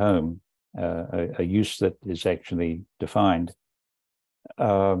student home, a use that is actually defined,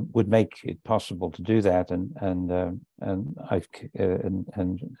 would make it possible to do that.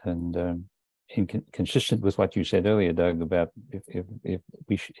 Consistent with what you said earlier, Doug, about if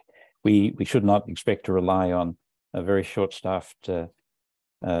we should not expect to rely on a very short-staffed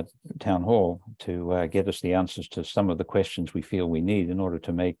town hall to get us the answers to some of the questions we feel we need in order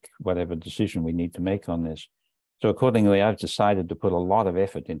to make whatever decision we need to make on this. So accordingly, I've decided to put a lot of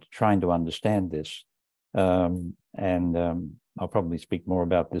effort into trying to understand this. I'll probably speak more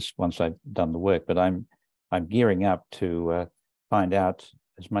about this once I've done the work, but I'm gearing up to find out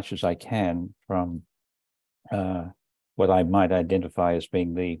as much as I can from what I might identify as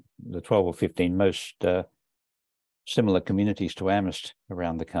being the 12 or 15 most similar communities to Amherst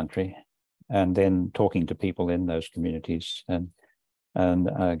around the country, and then talking to people in those communities and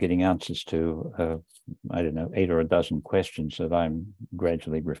getting answers to I don't know, 8 or a dozen questions that I'm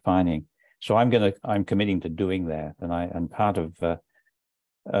gradually refining. So I'm committing to doing that, and part of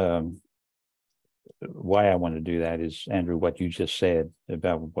why I want to do that is, Andrew, what you just said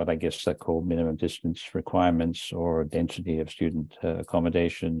about what I guess are called minimum distance requirements or density of student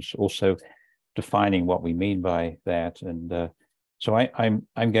accommodations, also defining what we mean by that. And so I'm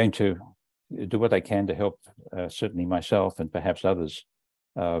going to do what I can to help certainly myself and perhaps others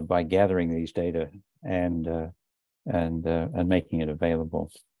by gathering these data and making it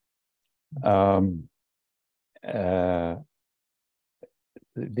available.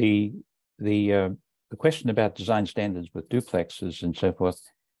 The question about design standards with duplexes and so forth,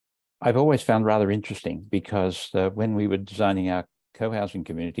 I've always found rather interesting, because when we were designing our co-housing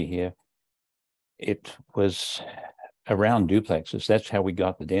community here, it was around duplexes. That's how we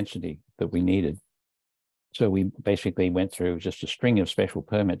got the density that we needed. So we basically went through just a string of special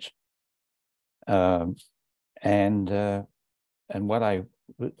permits And what I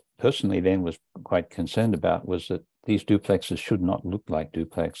personally then was quite concerned about was that these duplexes should not look like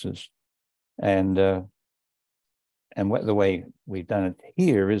duplexes. And the way we've done it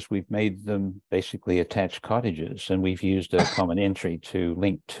here is we've made them basically attached cottages, and we've used a common entry to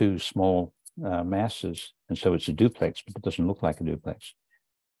link two small masses. And so it's a duplex, but it doesn't look like a duplex.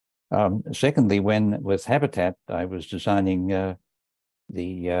 Secondly, with Habitat, I was designing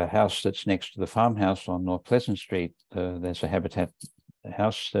the house that's next to the farmhouse on North Pleasant Street. There's a Habitat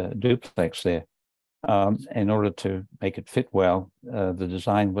house duplex there. In order to make it fit well, the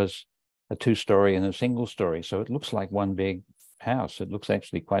design was a 2-story and a single story. So it looks like one big house. It looks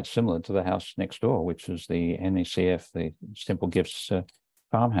actually quite similar to the house next door, which is the NECF, the Simple Gifts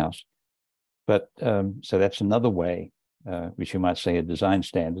farmhouse. But so that's another way, which you might say a design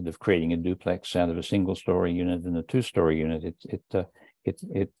standard of creating a duplex out of a single-story unit and a 2-story unit.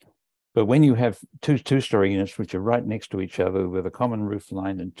 But when you have two-story units which are right next to each other with a common roof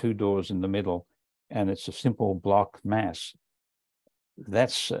line and 2 doors in the middle, and it's a simple block mass,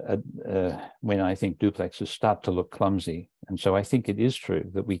 that's when I think duplexes start to look clumsy. And so I think it is true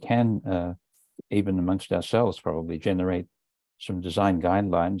that we can, even amongst ourselves, probably generate some design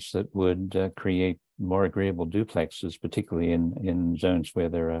guidelines that would create more agreeable duplexes, particularly in zones where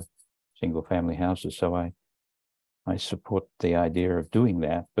there are single family houses. So I support the idea of doing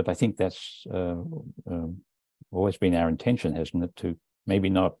that, but I think that's always been our intention, hasn't it, to maybe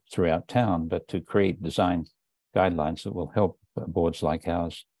not throughout town, but to create design guidelines that will help boards like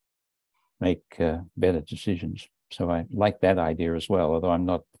ours make better decisions. So I like that idea as well, although I'm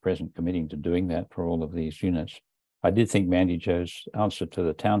not at present committing to doing that for all of these units. I did think Mandy Jo's answer to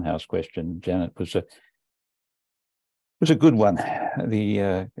the townhouse question, Janet, was a good one.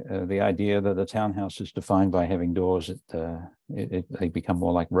 The idea that a townhouse is defined by having doors, they become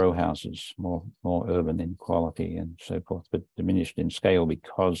more like row houses, more urban in quality and so forth, but diminished in scale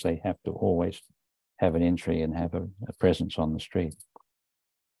because they have to always have an entry and have a presence on the street.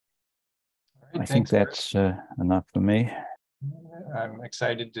 Right, I think that's enough for me. I'm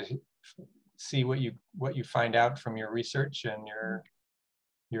excited to see what you find out from your research and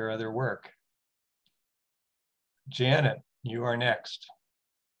your other work. Janet, you are next.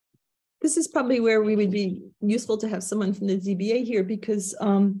 This is probably where we would be useful to have someone from the ZBA here, because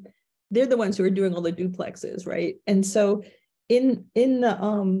they're the ones who are doing all the duplexes, right? And so in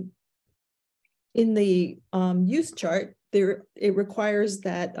the use chart, it requires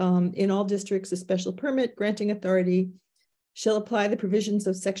that in all districts, a special permit granting authority shall apply the provisions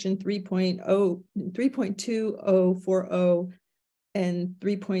of section 3.2040 and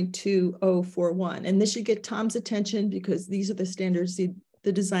 3.2041. And this should get Tom's attention because these are the standards the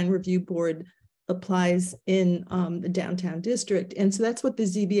design review board applies in the downtown district. And so that's what the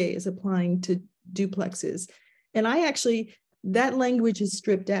ZBA is applying to duplexes. And that language is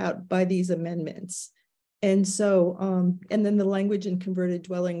stripped out by these amendments. And so, and then the language in converted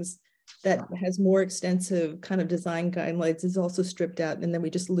dwellings that has more extensive kind of design guidelines is also stripped out. And then we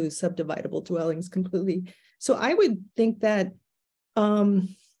just lose subdividable dwellings completely. So I would think that,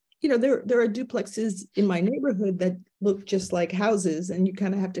 there are duplexes in my neighborhood that look just like houses, and you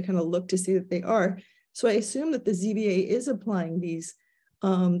kind of have to look to see that they are. So I assume that the ZBA is applying these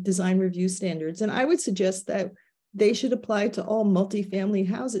design review standards. And I would suggest that they should apply to all multifamily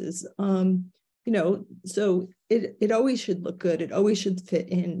houses. So it always should look good. It always should fit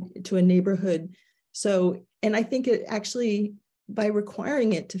in to a neighborhood. So, and I think it actually, by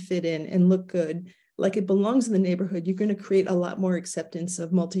requiring it to fit in and look good, like it belongs in the neighborhood, you're going to create a lot more acceptance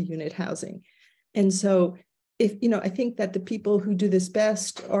of multi-unit housing. And so I think that the people who do this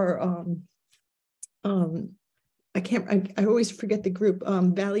best are, I always forget the group,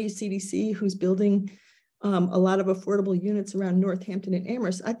 Valley CDC, who's building a lot of affordable units around Northampton and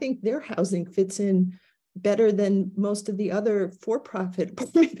Amherst. I think their housing fits in better than most of the other for-profit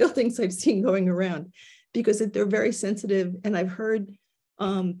apartment buildings I've seen going around, because they're very sensitive. And I've heard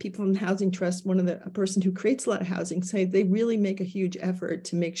people from the Housing Trust, a person who creates a lot of housing, say they really make a huge effort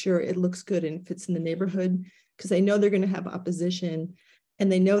to make sure it looks good and fits in the neighborhood, because they know they're going to have opposition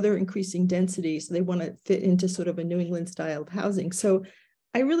and they know they're increasing density. So they want to fit into sort of a New England style of housing. So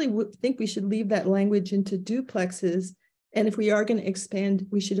I really think we should leave that language into duplexes. And if we are going to expand,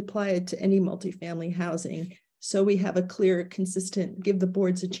 we should apply it to any multifamily housing. So we have a clear, consistent, give the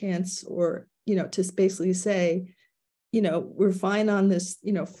boards a chance, or, to basically say, we're fine on this,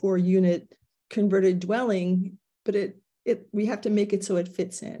 4-unit converted dwelling, but we have to make it so it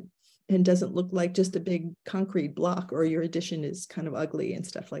fits in and doesn't look like just a big concrete block, or your addition is kind of ugly and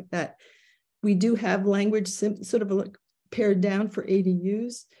stuff like that. We do have language sort of like pared down for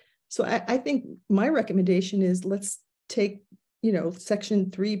ADUs. So I think my recommendation is let's take,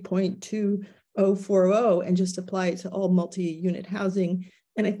 section 3.2040 and just apply it to all multi-unit housing.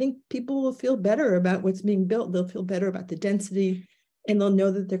 And I think people will feel better about what's being built. They'll feel better about the density, and they'll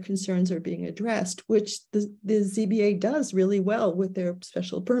know that their concerns are being addressed, which the ZBA does really well with their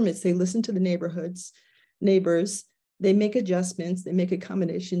special permits. They listen to the neighbors, they make adjustments, they make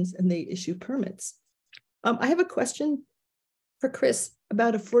accommodations, and they issue permits. I have a question for Chris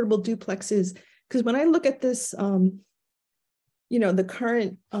about affordable duplexes, because when I look at this, the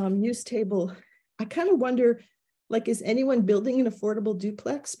current use table, I kind of wonder, like, is anyone building an affordable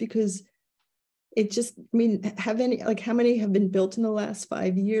duplex? Because it just, how many have been built in the last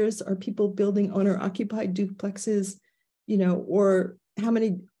 5 years? Are people building owner-occupied duplexes, or how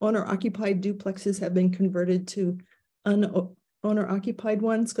many owner-occupied duplexes have been converted to owner-occupied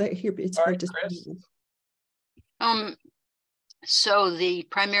ones? I hear it's hard to see. So the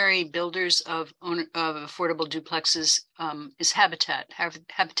primary builders of affordable duplexes is Habitat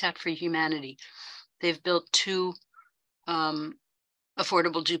for Humanity. They've built 2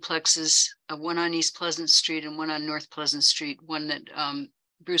 affordable duplexes, one on East Pleasant Street and one on North Pleasant Street, one that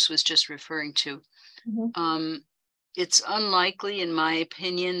Bruce was just referring to. Mm-hmm. It's unlikely, in my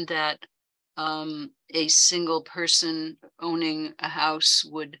opinion, that a single person owning a house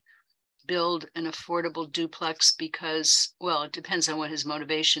would build an affordable duplex because, well, it depends on what his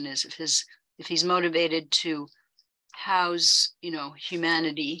motivation is. If he's motivated to house,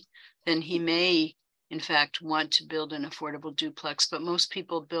 humanity, then he may, in fact, want to build an affordable duplex. But most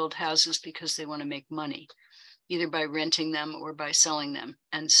people build houses because they want to make money, either by renting them or by selling them.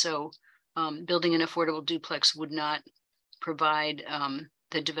 And so building an affordable duplex would not provide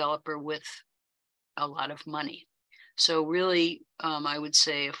the developer with a lot of money. So really, I would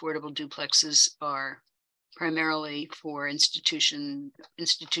say affordable duplexes are primarily for institutions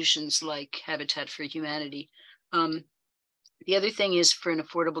like Habitat for Humanity. The other thing is, for an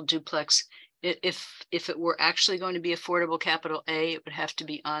affordable duplex, if it were actually going to be affordable, capital A, it would have to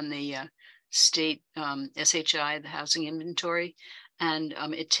be on the state SHI, the housing inventory. And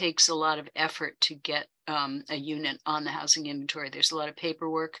it takes a lot of effort to get a unit on the housing inventory. There's a lot of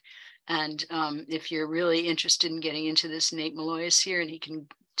paperwork. And if you're really interested in getting into this, Nate Malloy is here and he can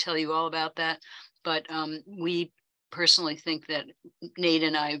tell you all about that. But we personally think that, Nate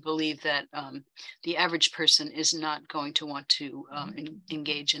and I believe that the average person is not going to want to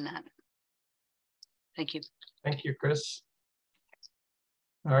engage in that. Thank you. Thank you, Chris.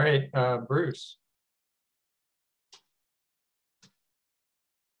 All right, Bruce.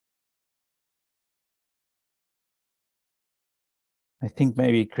 I think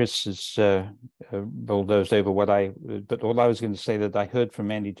maybe Chris has bulldozed over but all I was going to say, that I heard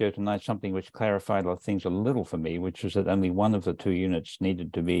from Andy Joe tonight something which clarified things a little for me, which was that only one of the 2 units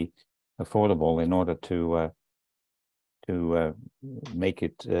needed to be affordable in order to make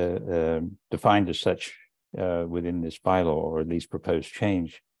it defined as such within this bylaw, or at least proposed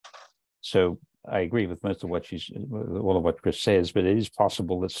change. So I agree with most of all of what Chris says, but it is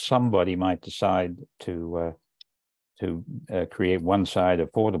possible that somebody might decide to create one side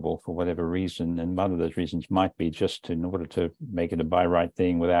affordable for whatever reason, and one of those reasons might be just in order to make it a by right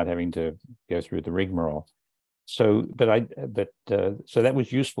thing without having to go through the rigmarole. So, so that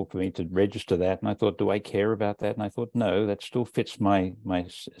was useful for me to register that, and I thought, do I care about that? And I thought, no, that still fits my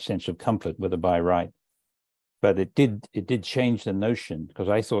sense of comfort with a by right. But it did change the notion, because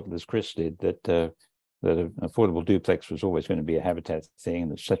I thought, as Chris did, that an affordable duplex was always going to be a Habitat thing,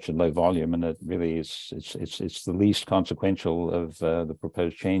 and it's such a low volume, and it really is. It's the least consequential of the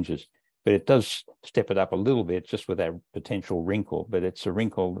proposed changes. But it does step it up a little bit, just with that potential wrinkle. But it's a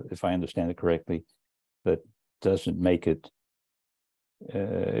wrinkle, if I understand it correctly, that doesn't make it.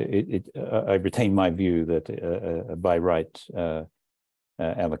 I retain my view that a by right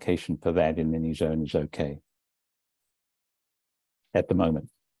allocation for that in any zone is okay at the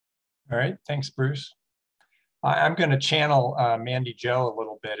moment. All right, thanks, Bruce. I'm going to channel Mandy Joe a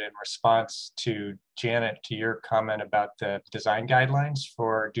little bit in response to Janet, to your comment about the design guidelines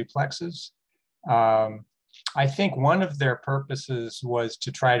for duplexes. I think one of their purposes was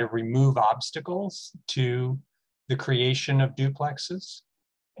to try to remove obstacles to the creation of duplexes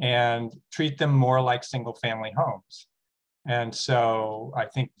and treat them more like single family homes. And so I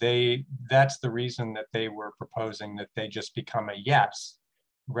think that's the reason that they were proposing that they just become a yes,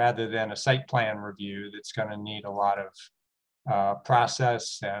 rather than a site plan review that's going to need a lot of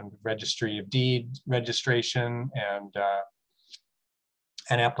process and registry of deed registration and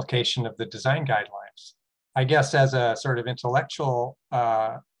application of the design guidelines. I guess as a sort of intellectual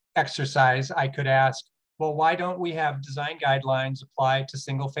exercise, I could ask, well, why don't we have design guidelines apply to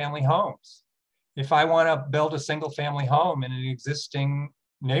single family homes? If I want to build a single family home in an existing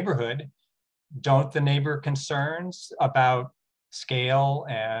neighborhood, don't the neighbor concerns about scale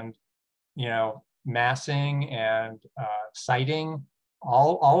and, you know, massing and siting,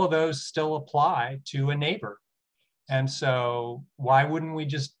 all of those still apply to a neighbor. And so why wouldn't we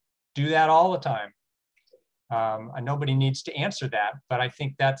just do that all the time? Nobody needs to answer that, but I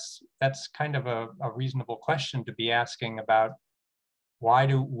think that's kind of a reasonable question to be asking about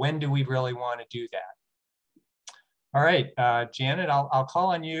when do we really want to do that? All right, Janet, I'll call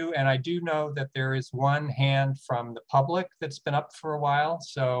on you. And I do know that there is one hand from the public that's been up for a while.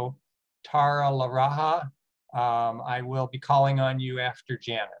 So Tara Laraha, I will be calling on you after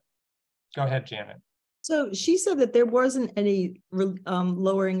Janet. Go ahead, Janet. So she said that there wasn't any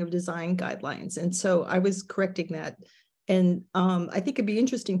lowering of design guidelines. And so I was correcting that. And I think it'd be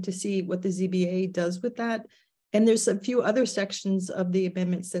interesting to see what the ZBA does with that. And there's a few other sections of the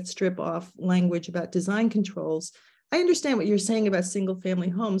amendments that strip off language about design controls. I understand what you're saying about single family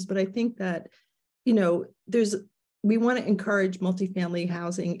homes, but I think that, you know, we want to encourage multifamily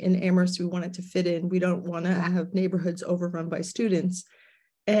housing in Amherst. We want it to fit in. We don't want to have neighborhoods overrun by students.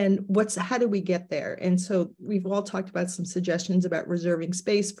 And how do we get there? And so we've all talked about some suggestions about reserving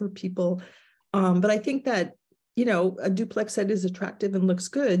space for people. But I think that, you know, a duplex that is attractive and looks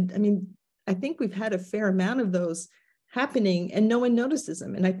good. I mean, I think we've had a fair amount of those happening and no one notices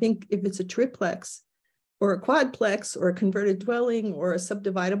them. And I think if it's a triplex or a quadplex or a converted dwelling or a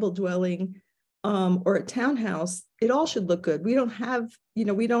subdividable dwelling or a townhouse, it all should look good. We don't have, you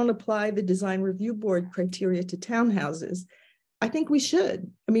know, we don't apply the design review board criteria to townhouses. I think we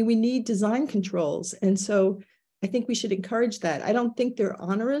should. I mean, we need design controls. And so I think we should encourage that. I don't think they're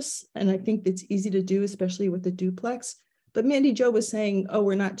onerous. And I think it's easy to do, especially with the duplex. But Mandy Jo was saying, oh,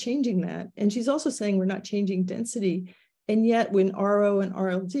 we're not changing that. And she's also saying we're not changing density. And yet when RO and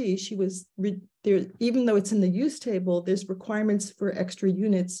RLD, she was there, even though it's in the use table, there's requirements for extra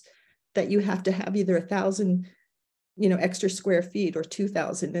units that you have to have either 1,000, you know, extra square feet or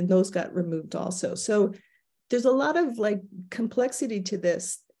 2,000, and those got removed also. So there's a lot of like complexity to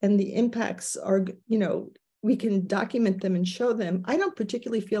this, and the impacts are, you know, we can document them and show them. I don't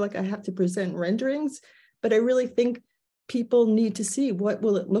particularly feel like I have to present renderings, but I really think people need to see what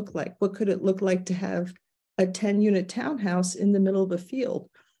will it look like? What could it look like to have a 10-unit townhouse in the middle of a field,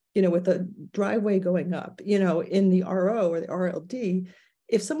 you know, with a driveway going up, you know, in the RO or the RLD.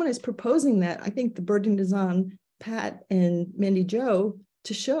 If someone is proposing that, I think the burden is on Pat and Mandy Jo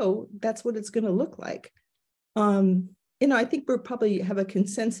to show that's what it's going to look like. You know, I think we're probably have a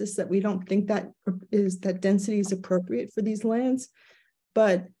consensus that we don't think that density is appropriate for these lands,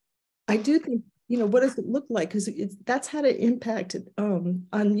 but I do think, you know, what does it look like? Because that's had an impact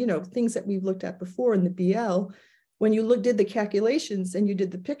on, you know, things that we've looked at before in the BL. When you did the calculations and you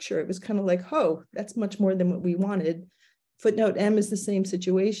did the picture, it was kind of like, oh, that's much more than what we wanted. Footnote M is the same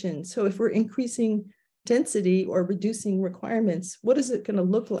situation. So if we're increasing density or reducing requirements, what is it going to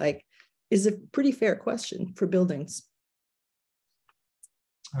look like? Is a pretty fair question for buildings.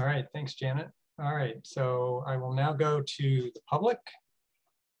 All right, thanks, Janet. All right, so I will now go to the public.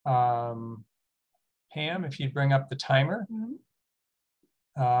 Pam, if you'd bring up the timer.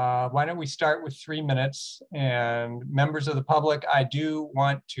 Why don't we start with 3 minutes? And members of the public, I do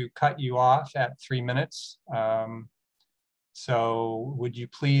want to cut you off at 3 minutes. So would you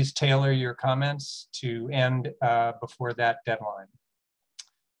please tailor your comments to end before that deadline?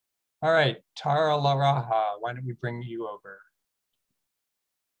 All right, Tara Laraha, why don't we bring you over?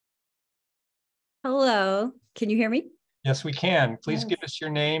 Hello, can you hear me? Yes, we can. Please Yes. give us your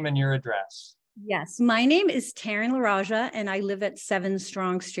name and your address. Yes, my name is Taryn LaRaja and I live at 7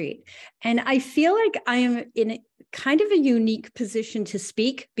 Strong Street. And I feel like I am in kind of a unique position to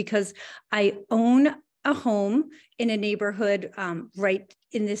speak because I own a home in a neighborhood right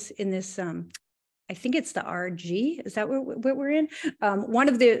in this I think it's the RG. Is that what we're in? One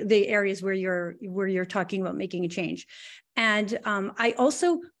of the areas where you're talking about making a change. And I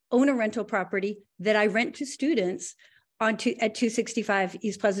also own a rental property that I rent to students at 265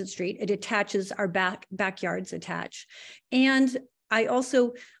 East Pleasant Street. It attaches, our backyards attach. And I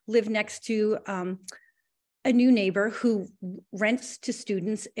also live next to a new neighbor who rents to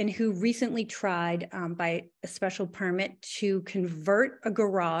students and who recently tried by a special permit to convert a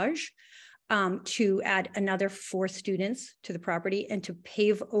garage to add another 4 students to the property and to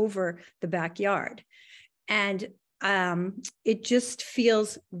pave over the backyard. And it just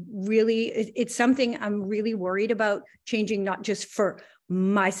feels really, it's something I'm really worried about changing, not just for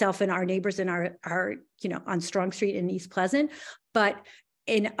myself and our neighbors and our you know, on Strong Street in East Pleasant, but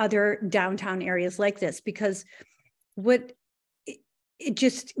in other downtown areas like this, because what it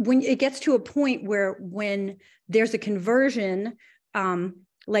just, when it gets to a point where when there's a conversion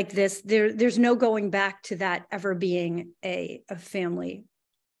like this, there's no going back to that ever being a family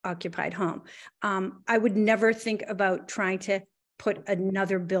occupied home. I would never think about trying to put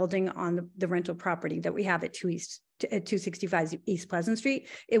another building on the rental property that we have at 265 East Pleasant Street.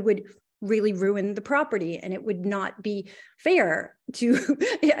 It would really ruin the property, and it would not be fair to,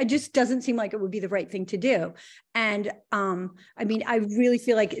 it just doesn't seem like it would be the right thing to do. And I mean, I really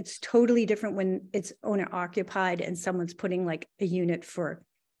feel like it's totally different when it's owner occupied and someone's putting like a unit for,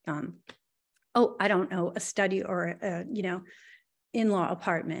 I don't know, a study or a, in-law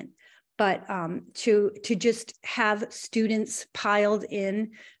apartment. But to just have students piled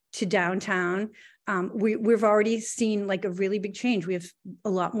in to downtown, we've already seen like a really big change. We have a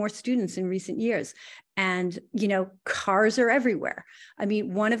lot more students in recent years, and cars are everywhere. I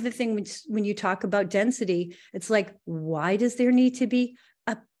mean, one of the things when you talk about density, it's like, why does there need to be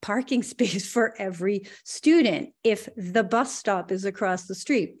a parking space for every student if the bus stop is across the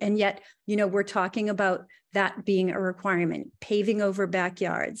street? And yet, we're talking about that being a requirement, paving over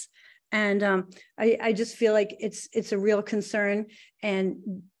backyards. And I just feel like it's a real concern.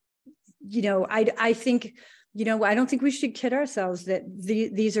 And, I think, I don't think we should kid ourselves that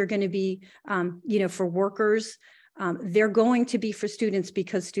these are going to be, for workers. They're going to be for students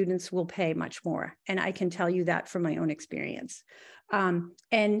because students will pay much more. And I can tell you that from my own experience. And,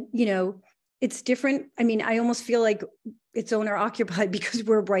 it's different. I mean, I almost feel like it's owner occupied because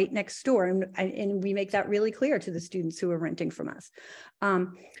we're right next door, and we make that really clear to the students who are renting from us.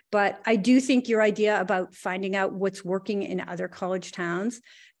 But I do think your idea about finding out what's working in other college towns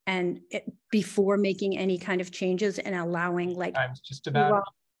and before making any kind of changes and allowing like just about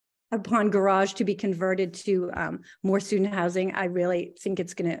upon garage to be converted to more student housing, I really think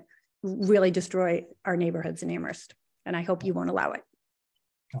it's going to really destroy our neighborhoods in Amherst. And I hope you won't allow it.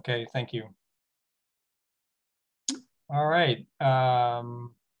 Okay, thank you. All right.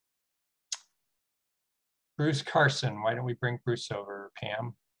 Bruce Carson, why don't we bring Bruce over,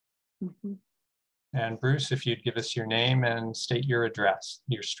 Pam? Mm-hmm. And Bruce, if you'd give us your name and state your address,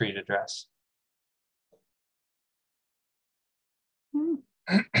 your street address.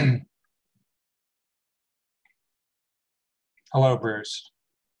 Hello, Bruce.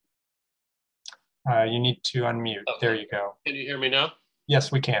 You need to unmute. Okay. There you go. Can you hear me now?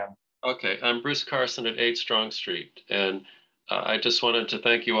 Yes, we can. Okay, I'm Bruce Carson at 8 Strong Street, and I just wanted to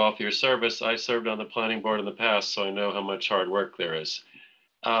thank you all for your service. I served on the planning board in the past, so I know how much hard work there is.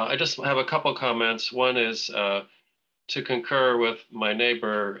 I just have a couple comments. One is to concur with my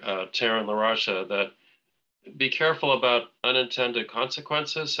neighbor, Taryn LaRocha, that be careful about unintended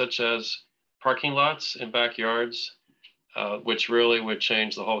consequences, such as parking lots in backyards, which really would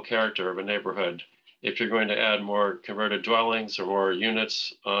change the whole character of a neighborhood. If you're going to add more converted dwellings or more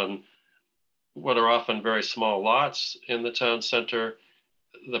units on what are often very small lots in the town center,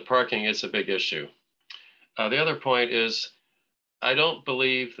 the parking is a big issue. The other point is, I don't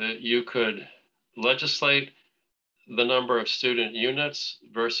believe that you could legislate the number of student units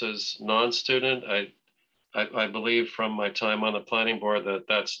versus non-student. I believe from my time on the planning board that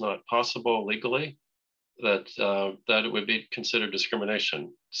that's not possible legally, that it would be considered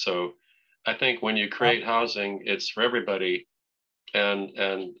discrimination. So I think when you create housing, it's for everybody. And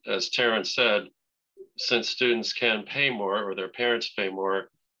as Taryn said, since students can pay more or their parents pay more,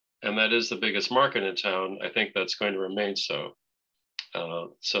 and that is the biggest market in town, I think that's going to remain so.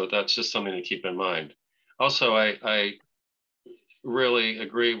 So that's just something to keep in mind. Also, I really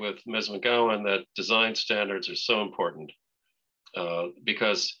agree with Ms. McGowan that design standards are so important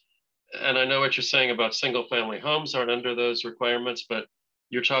because, and I know what you're saying about single family homes aren't under those requirements, but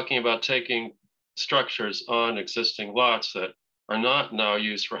you're talking about taking structures on existing lots that are not now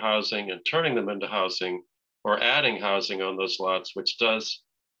used for housing and turning them into housing, or adding housing on those lots, which does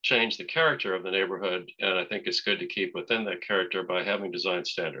change the character of the neighborhood. And I think it's good to keep within that character by having design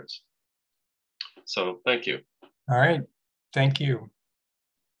standards. So thank you. All right, thank you.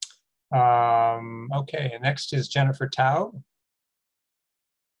 Okay, next is Jennifer Tao.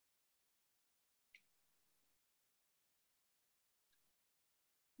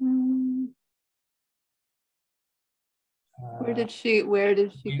 Where did she go? Did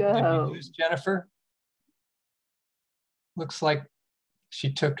we lose Jennifer? Looks like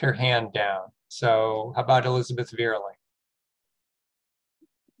she took her hand down. So how about Elizabeth Vierling?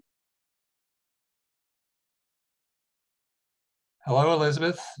 Hello,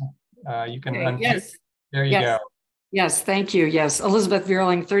 Elizabeth. You can unmute. Yes. There you go. Yes, thank you. Yes, Elizabeth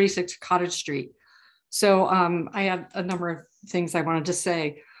Vierling, 36 Cottage Street. So I have a number of things I wanted to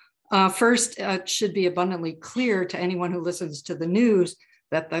say. First, it should be abundantly clear to anyone who listens to the news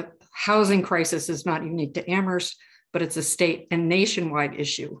that the housing crisis is not unique to Amherst, but it's a state and nationwide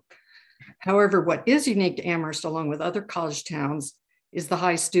issue. However, what is unique to Amherst, along with other college towns, is the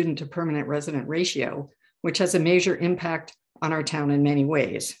high student to permanent resident ratio, which has a major impact on our town in many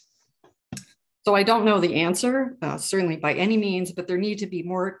ways. So I don't know the answer, certainly by any means, but there need to be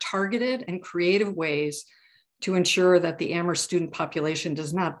more targeted and creative ways to ensure that the Amherst student population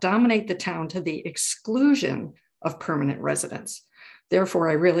does not dominate the town to the exclusion of permanent residents. Therefore,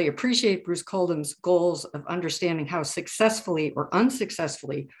 I really appreciate Bruce Colden's goals of understanding how successfully or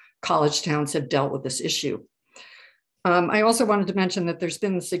unsuccessfully college towns have dealt with this issue. I also wanted to mention that there's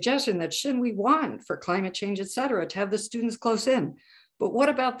been the suggestion that shouldn't we want for climate change, et cetera, to have the students close in? But what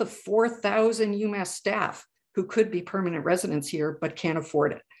about the 4,000 UMass staff who could be permanent residents here but can't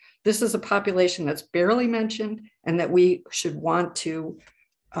afford it? This is a population that's barely mentioned and that we should want to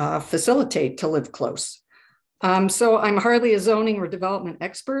facilitate to live close. So I'm hardly a zoning or development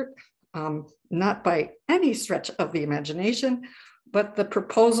expert, not by any stretch of the imagination, but the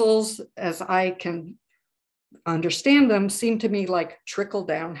proposals, as I can understand them, seem to me like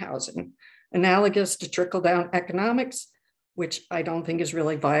trickle-down housing, analogous to trickle-down economics, which I don't think is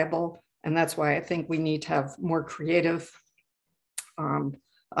really viable. And that's why I think we need to have more creative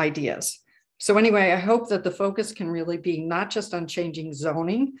ideas. So anyway, I hope that the focus can really be not just on changing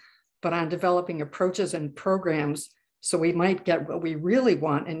zoning, but on developing approaches and programs so we might get what we really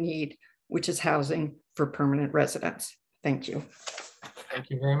want and need, which is housing for permanent residents. Thank you. Thank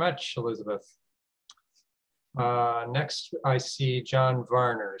you very much, Elizabeth. Next, I see John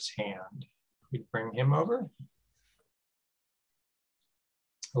Varner's hand. We'd bring him over.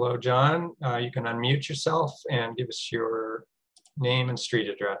 Hello, John. You can unmute yourself and give us your name and street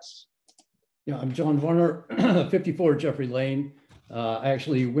address. Yeah, I'm John Varner, 54 Jeffrey Lane. I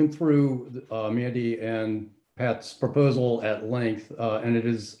actually went through Mandy and Pat's proposal at length, and it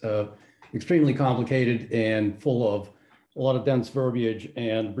is extremely complicated and full of a lot of dense verbiage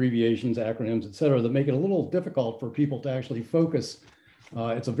and abbreviations, acronyms, et cetera, that make it a little difficult for people to actually focus.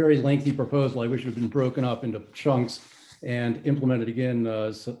 It's a very lengthy proposal. I wish it had been broken up into chunks and implemented again.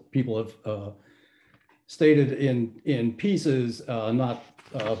 So people have stated in pieces, not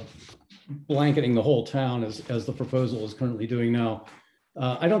blanketing the whole town as the proposal is currently doing now.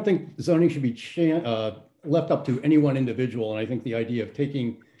 I don't think zoning should be left up to any one individual. And I think the idea of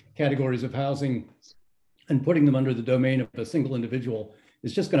taking categories of housing and putting them under the domain of a single individual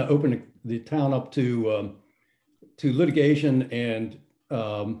is just going to open the town up to litigation and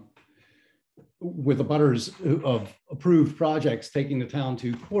with the butters of approved projects taking the town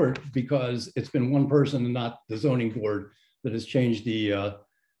to court because it's been one person and not the zoning board that has changed the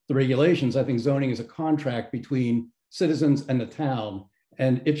regulations. I think zoning is a contract between citizens and the town,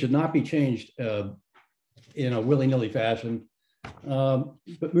 and it should not be changed in a willy-nilly fashion.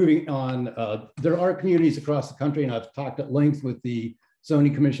 But moving on, there are communities across the country, and I've talked at length with the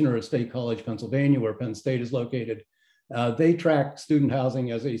zoning commissioner at State College, Pennsylvania, where Penn State is located. They track student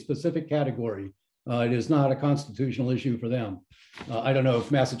housing as a specific category. It is not a constitutional issue for them. I don't know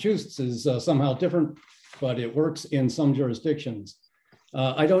if Massachusetts is somehow different, but it works in some jurisdictions.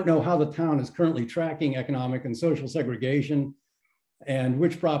 I don't know how the town is currently tracking economic and social segregation and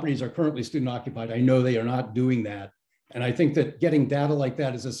which properties are currently student occupied. I know they are not doing that. And I think that getting data like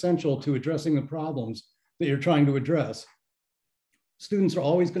that is essential to addressing the problems that you're trying to address. Students are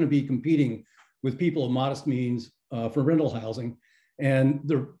always going to be competing with people of modest means for rental housing. And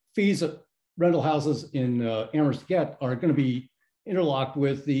the fees that rental houses in Amherst get are going to be interlocked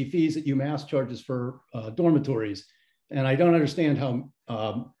with the fees that UMass charges for dormitories. And I don't understand how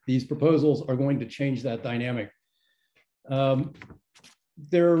these proposals are going to change that dynamic.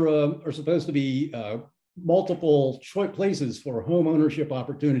 There are supposed to be multiple places for home ownership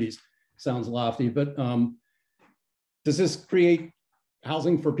opportunities. Sounds lofty, but does this create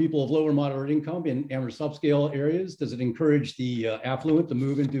housing for people of low or moderate income in Amherst upscale areas? Does it encourage the affluent to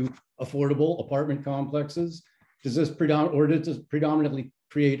move into affordable apartment complexes? Does this predominantly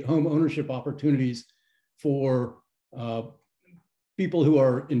create home ownership opportunities for people who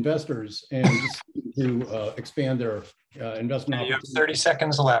are investors and to expand their investment? You have 30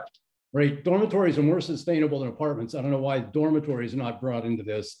 seconds left. Right, dormitories are more sustainable than apartments. I don't know why dormitories are not brought into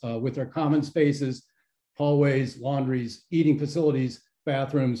this with their common spaces, hallways, laundries, eating facilities,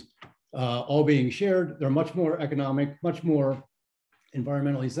 bathrooms, all being shared. They're much more economic, much more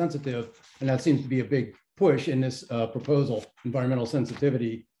environmentally sensitive. And that seems to be a big push in this proposal, environmental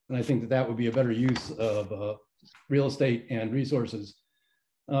sensitivity. And I think that that would be a better use of real estate and resources.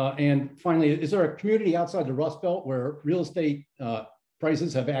 And finally, is there a community outside the Rust Belt where real estate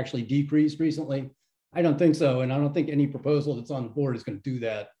prices have actually decreased recently? I don't think so. And I don't think any proposal that's on the board is going to do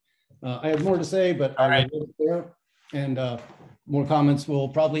that. I have more to say, but all right. There. And more comments will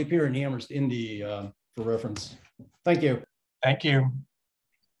probably appear in the Amherst Indy for reference. Thank you. Thank you.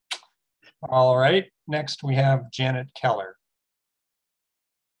 All right, next we have Janet Keller.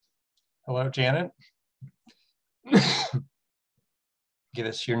 Hello, Janet. Give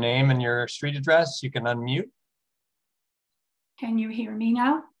us your name and your street address. You can unmute. Can you hear me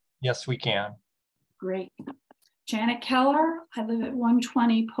now? Yes, we can. Great. Janet Keller. I live at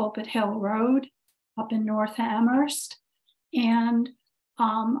 120 Pulpit Hill Road up in North Amherst. And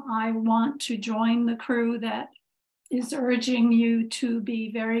I want to join the crew that is urging you to be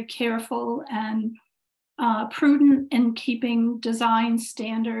very careful and prudent in keeping design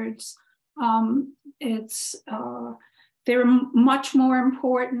standards. They're much more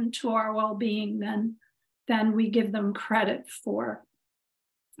important to our well-being than we give them credit for.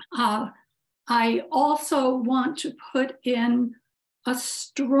 I also want to put in a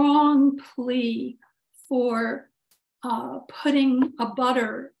strong plea for putting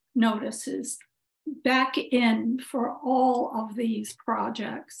abutter notices back in for all of these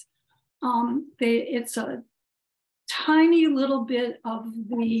projects. It's a tiny little bit of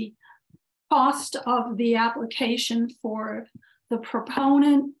the cost of the application for the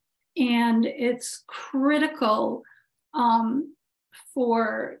proponent, and it's critical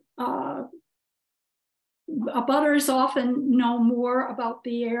for abutters often know more about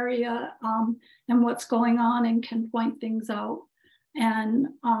the area and what's going on and can point things out. And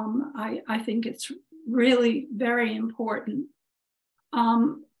I think it's really very important.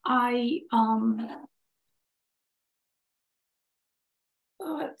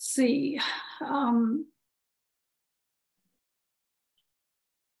 Let's see.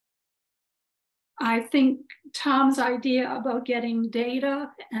 I think Tom's idea about getting data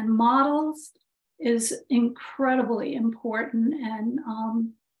and models is incredibly important, and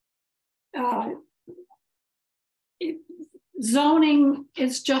zoning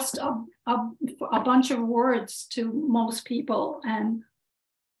is just a bunch of words to most people, and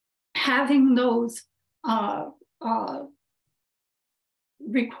having those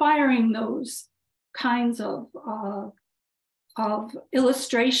requiring those kinds of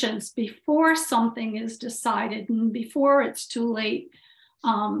illustrations before something is decided and before it's too late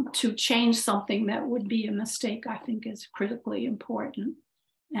to change something that would be a mistake, I think is critically important.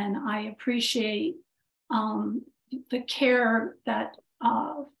 And I appreciate the care that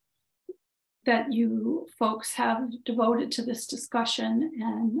that you folks have devoted to this discussion,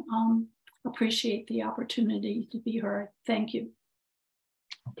 and appreciate the opportunity to be heard. Thank you.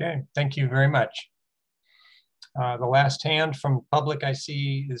 Okay, thank you very much. The last hand from public I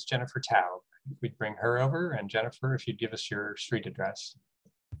see is Jennifer Taub. We'd bring her over, and Jennifer, if you'd give us your street address.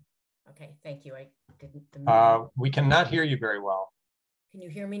 Okay, thank you. I didn't. We cannot hear you very well. Can you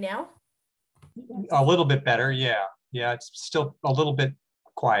hear me now? A little bit better, yeah. Yeah, it's still a little bit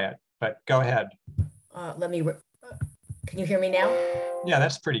quiet, but go ahead. Can you hear me now? Yeah,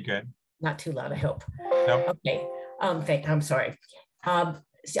 that's pretty good. Not too loud, I hope. Nope. Okay, I'm sorry.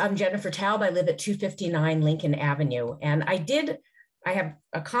 I'm Jennifer Taub. I live at 259 Lincoln Avenue. And I have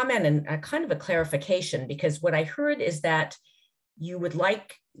a comment and a kind of a clarification, because what I heard is that you would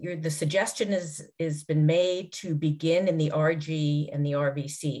like, the suggestion is been made to begin in the RG and the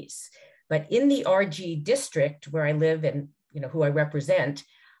RVCs. But in the RG district where I live and who I represent,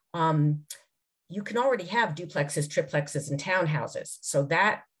 you can already have duplexes, triplexes, and townhouses. So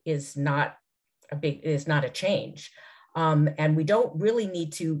that is not a change. And we don't really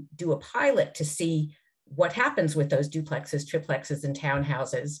need to do a pilot to see what happens with those duplexes, triplexes, and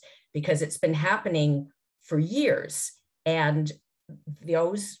townhouses, because it's been happening for years. And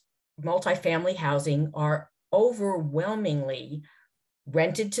those multifamily housing are overwhelmingly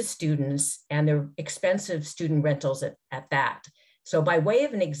rented to students, and they're expensive student rentals at that. So by way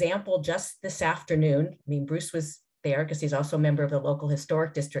of an example, just this afternoon, Bruce was there because he's also a member of the local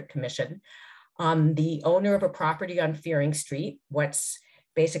historic district commission. The owner of a property on Fearing Street, what's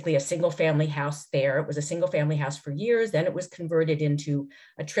basically a single family house there. It was a single family house for years. Then it was converted into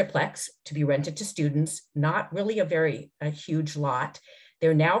a triplex to be rented to students, not really a huge lot.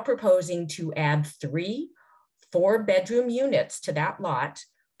 They're now proposing to add 3 4-bedroom units to that lot,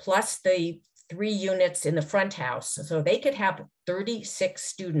 plus the 3 units in the front house. So they could have 36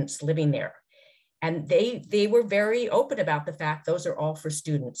 students living there. And they were very open about the fact those are all for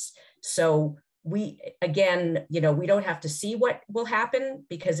students. So we don't have to see what will happen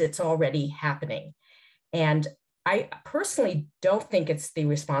because it's already happening. And I personally don't think it's the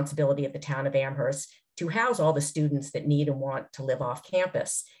responsibility of the town of Amherst to house all the students that need and want to live off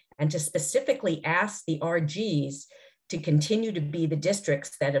campus, and to specifically ask the RGs to continue to be the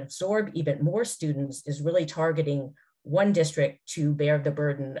districts that absorb even more students is really targeting one district to bear the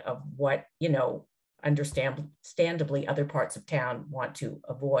burden of what, you know, understandably other parts of town want to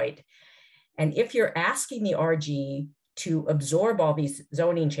avoid. And if you're asking the RG to absorb all these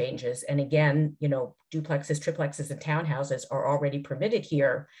zoning changes, and again, you know, duplexes, triplexes, and townhouses are already permitted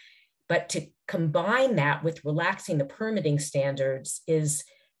here, but to combine that with relaxing the permitting standards is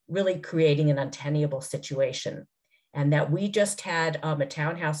really creating an untenable situation. And that we just had a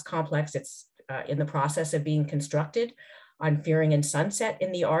townhouse complex that's in the process of being constructed on Fearing and Sunset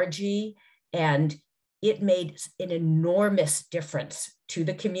in the RG, and it made an enormous difference to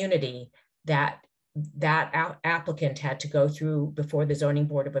the community that applicant had to go through before the Zoning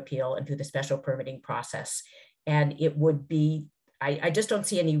Board of Appeal and through the special permitting process. And it would be, I just don't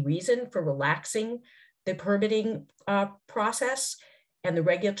see any reason for relaxing the permitting process and the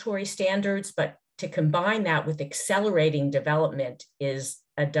regulatory standards, but to combine that with accelerating development is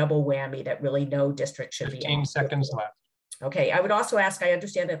a double whammy that really no district should 15 seconds left. Okay, I would also ask, I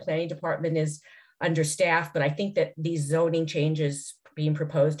understand that planning department is understaffed, but I think that these zoning changes being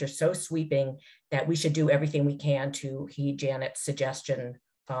proposed are so sweeping that we should do everything we can to heed Janet's suggestion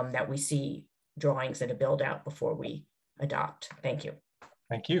that we see drawings and a build out before we adopt. Thank you.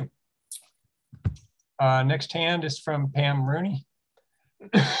 Thank you. Next hand is from Pam Rooney.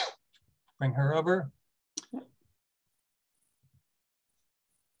 Bring her over.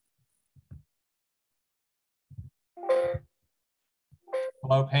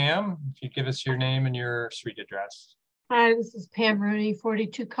 Hello, Pam. If you give us your name and your street address. Hi, this is Pam Rooney,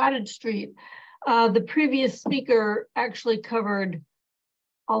 42 Cottage Street. The previous speaker actually covered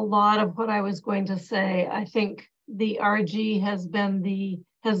a lot of what I was going to say. I think the RG has been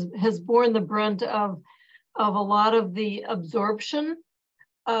has borne the brunt of a lot of the absorption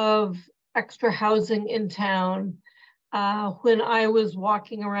of extra housing in town. When I was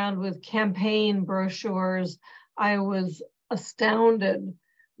walking around with campaign brochures, I was astounded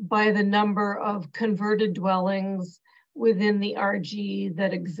by the number of converted dwellings within the RG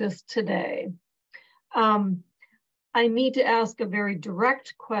that exist today. I need to ask a very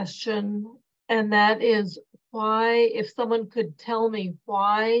direct question, and that is why, if someone could tell me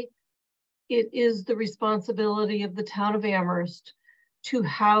why it is the responsibility of the town of Amherst to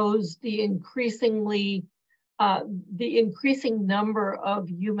house the increasing number of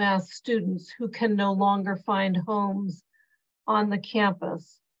UMass students who can no longer find homes on the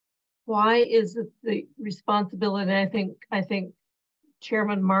campus. Why is it the responsibility? I think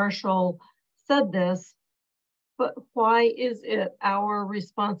Chairman Marshall said this, but why is it our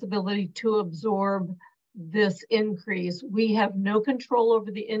responsibility to absorb this increase? We have no control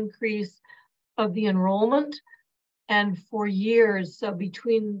over the increase of the enrollment. And for years, so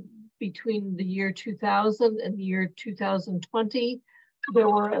between the year 2000 and the year 2020, there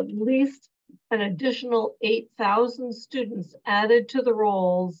were at least an additional 8,000 students added to the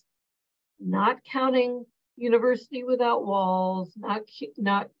rolls, not counting University Without Walls, not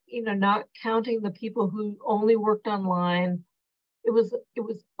counting the people who only worked online. It was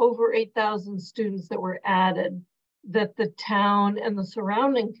over 8,000 students that were added that the town and the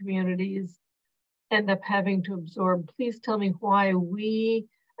surrounding communities end up having to absorb. Please tell me why we,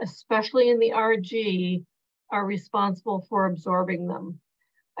 especially in the RG, are responsible for absorbing them.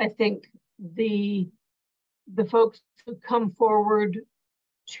 I think the folks who come forward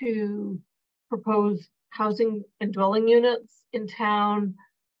to propose housing and dwelling units in town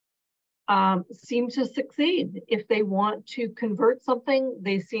seem to succeed. If they want to convert something,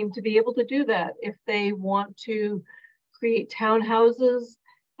 they seem to be able to do that. If they want to create townhouses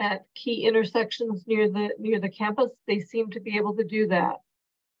at key intersections near the campus, they seem to be able to do that.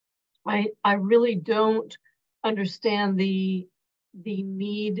 I really don't understand the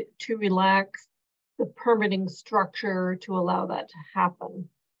need to relax the permitting structure to allow that to happen.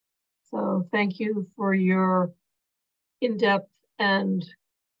 So thank you for your in-depth and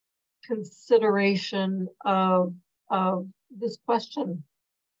consideration of this question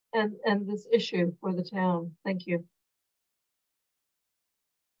and this issue for the town. Thank you.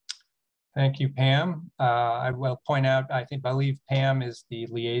 Thank you, Pam. I will point out, I believe Pam is the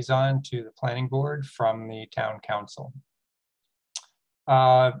liaison to the planning board from the town council.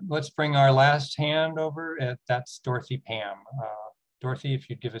 Let's bring our last hand over. That's Dorothy Pam. Dorothy, if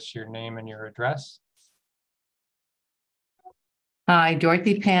you'd give us your name and your address. Hi,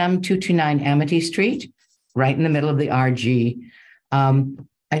 Dorothy Pam, 229 Amity Street, right in the middle of the RG.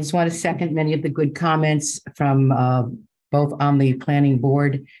 I just want to second many of the good comments from both on the planning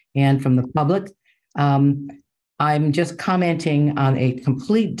board and from the public. I'm just commenting on a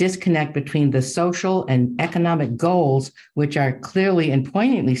complete disconnect between the social and economic goals, which are clearly and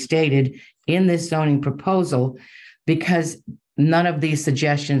poignantly stated in this zoning proposal, because none of these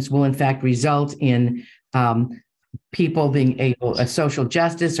suggestions will in fact result in people being able, social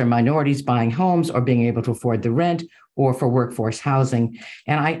justice or minorities buying homes or being able to afford the rent or for workforce housing.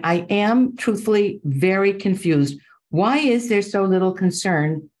 And I am truthfully very confused. Why is there so little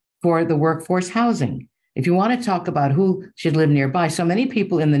concern for the workforce housing? If you want to talk about who should live nearby, so many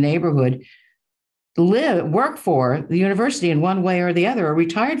people in the neighborhood work for the university in one way or the other, or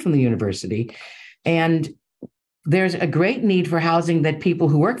retired from the university. And there's a great need for housing that people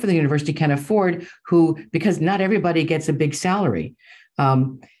who work for the university can afford, because not everybody gets a big salary.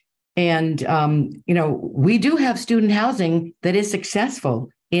 We do have student housing that is successful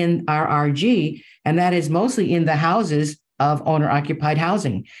in our RG, and that is mostly in the houses of owner-occupied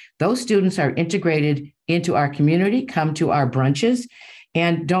housing. Those students are integrated into our community, come to our brunches,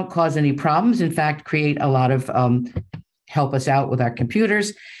 and don't cause any problems. In fact, create a lot of, help us out with our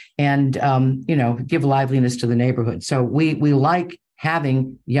computers and, give liveliness to the neighborhood. So we like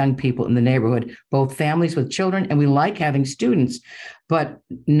having young people in the neighborhood, both families with children, and we like having students, but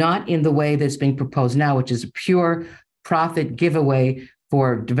not in the way that's being proposed now, which is a pure profit giveaway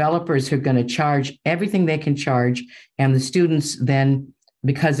for developers who are going to charge everything they can charge. And the students then,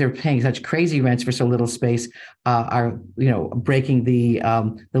 because they're paying such crazy rents for so little space, are, breaking the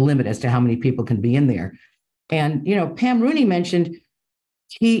limit as to how many people can be in there. And, Pam Rooney mentioned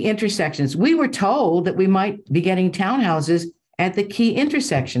key intersections. We were told that we might be getting townhouses at the key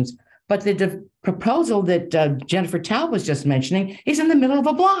intersections, but the proposal that Jennifer Tal was just mentioning is in the middle of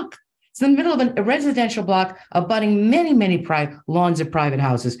a block. It's in the middle of a residential block abutting many, many lawns of private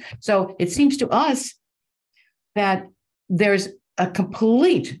houses. So it seems to us that there's a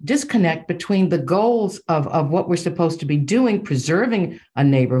complete disconnect between the goals of what we're supposed to be doing, preserving a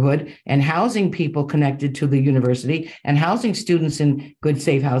neighborhood and housing people connected to the university and housing students in good,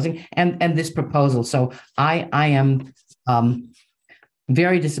 safe housing, and this proposal. So I am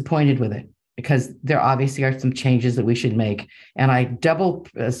very disappointed with it, because there obviously are some changes that we should make. And I double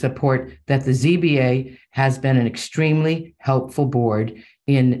support that the ZBA has been an extremely helpful board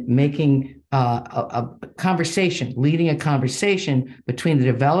in making a conversation, leading a conversation between the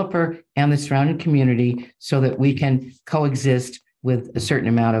developer and the surrounding community so that we can coexist with a certain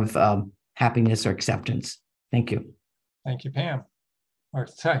amount of happiness or acceptance. Thank you. Thank you, Pam. Or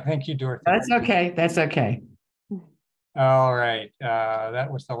sorry, thank you, Dorothy. That's okay. That's okay. All right,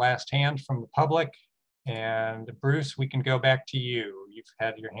 that was the last hand from the public. And Bruce, we can go back to you. You've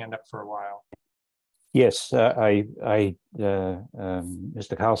had your hand up for a while. Yes, Mr.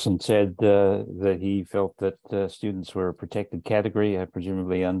 Carlson said that he felt that students were a protected category,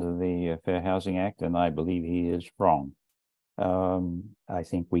 presumably under the Fair Housing Act, and I believe he is wrong. I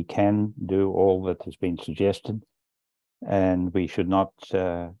think we can do all that has been suggested, and we should not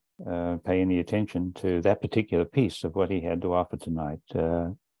pay any attention to that particular piece of what he had to offer tonight.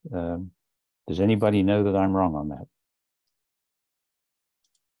 Does anybody know that I'm wrong on that?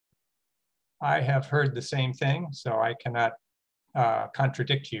 I have heard the same thing, so I cannot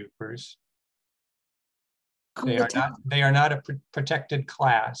contradict you, Bruce. They are not a protected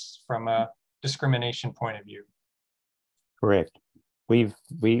class from a discrimination point of view. Correct. We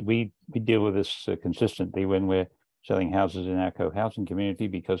deal with this consistently when we're selling houses in our co-housing community,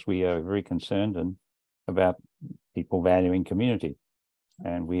 because we are very concerned about people valuing community.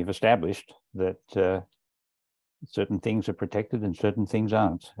 And we've established that certain things are protected and certain things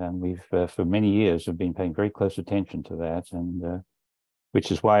aren't. And we've, for many years, have been paying very close attention to that. And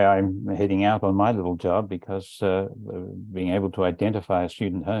which is why I'm heading out on my little job, because being able to identify a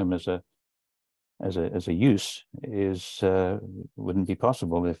student home as a use is wouldn't be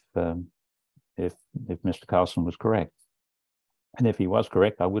possible if Mr. Carlson was correct. And if he was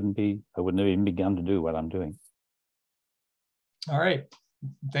correct, I wouldn't have even begun to do what I'm doing. All right.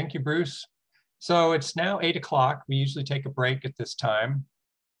 Thank you, Bruce. So it's now 8 o'clock. We usually take a break at this time.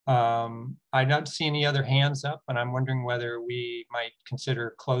 I don't see any other hands up, and I'm wondering whether we might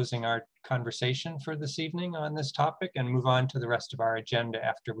consider closing our conversation for this evening on this topic and move on to the rest of our agenda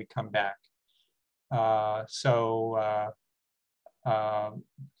after we come back. I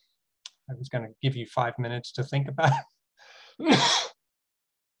was going to give you 5 minutes to think about,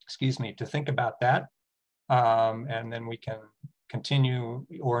 excuse me, to think about that. And then we can continue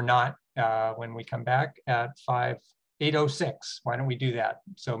or not when we come back at 8:06. Why don't we do that?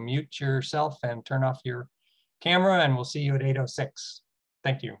 So mute yourself and turn off your camera, and we'll see you at 8:06.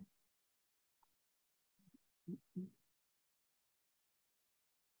 Thank you.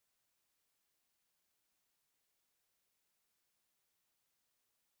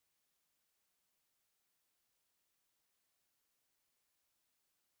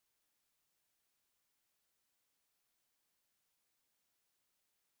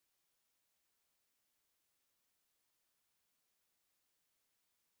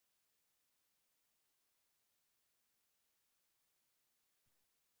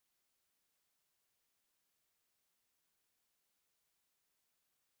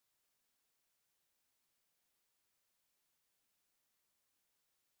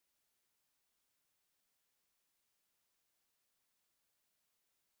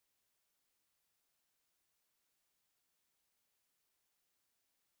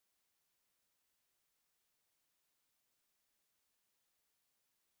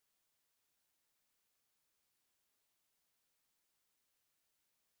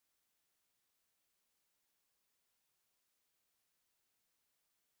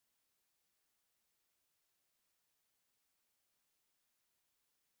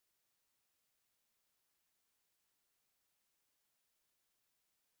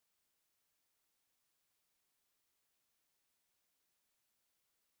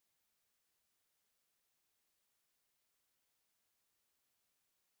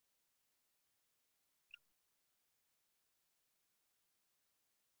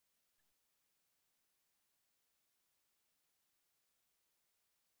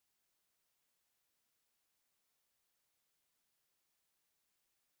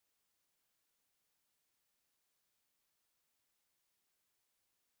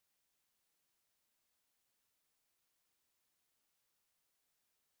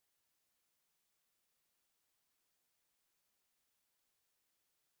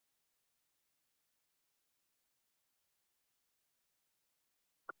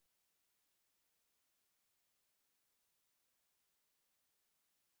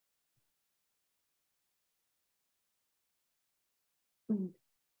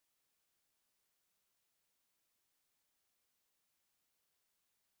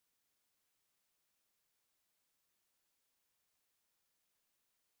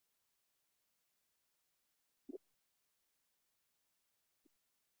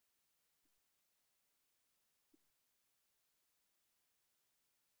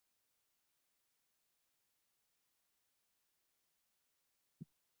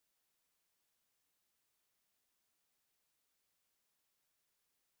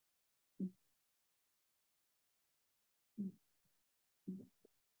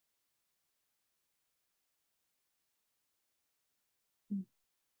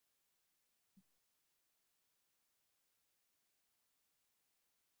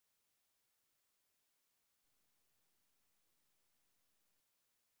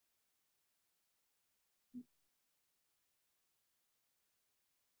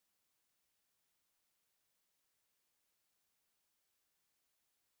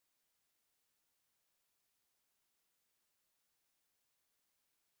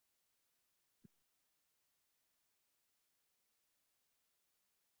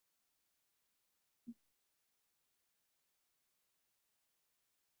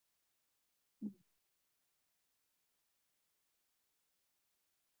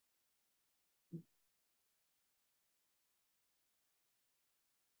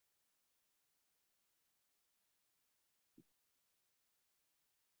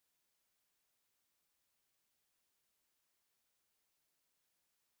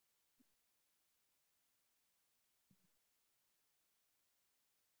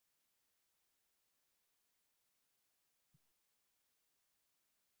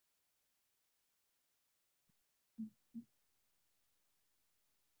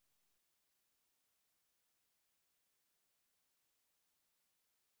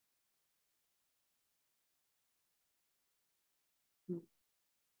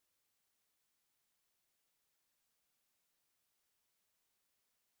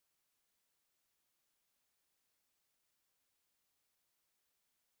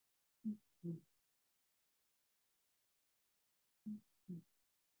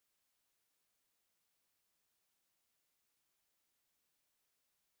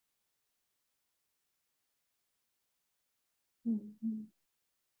 Mhm.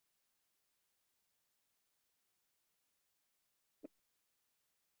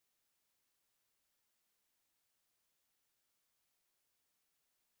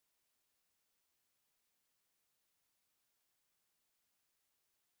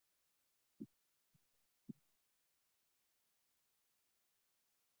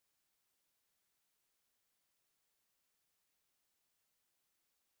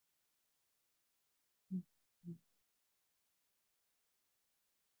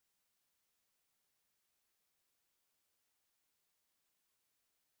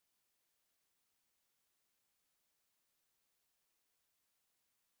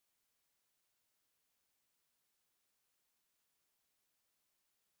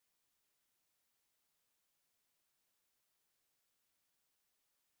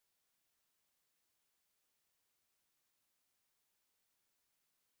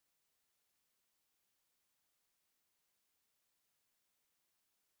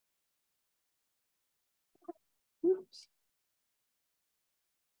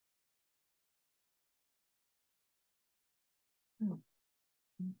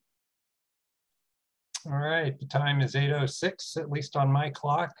 All right, the time is 8:06, at least on my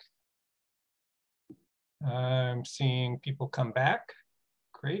clock. I'm seeing people come back.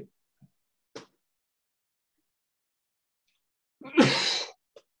 Great. Looks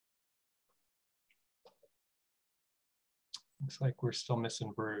like we're still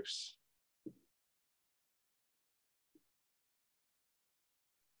missing Bruce.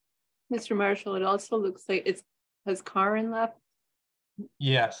 Mr. Marshall, it also looks like has Karen left?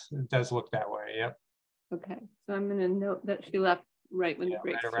 Yes, it does look that way. Yep. Okay, so I'm gonna note that she left right when the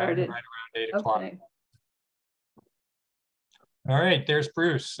break started. Right around 8 o'clock. Okay. All right, there's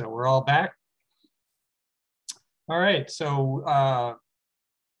Bruce. So we're all back. All right, so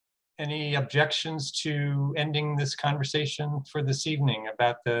any objections to ending this conversation for this evening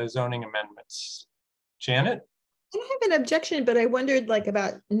about the zoning amendments? Janet? I don't have an objection, but I wondered like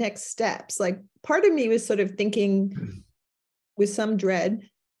about next steps. Like part of me was sort of thinking with some dread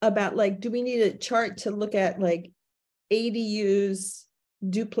about like, do we need a chart to look at like ADUs,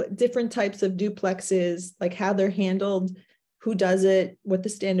 different types of duplexes, like how they're handled, who does it, what the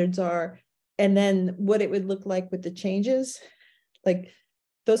standards are, and then what it would look like with the changes. Like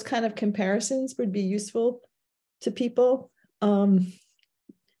those kind of comparisons would be useful to people.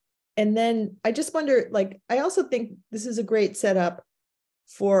 And then I just wonder, like, I also think this is a great setup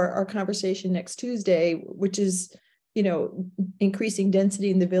for our conversation next Tuesday, which is, you know, increasing density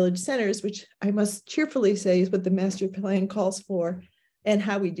in the village centers, which I must cheerfully say is what the master plan calls for, and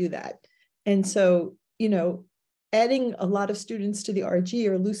how we do that. And so, you know, adding a lot of students to the RG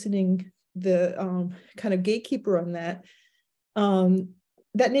or loosening the kind of gatekeeper on that,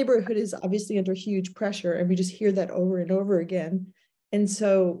 that neighborhood is obviously under huge pressure, and we just hear that over and over again. And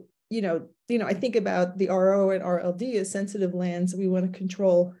so, you know, I think about the RO and RLD as sensitive lands that we want to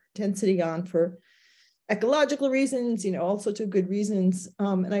control density on for ecological reasons, you know, all sorts of good reasons.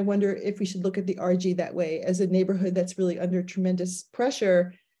 And I wonder if we should look at the RG that way, as a neighborhood that's really under tremendous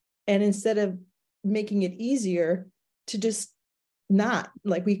pressure. And instead of making it easier to just not,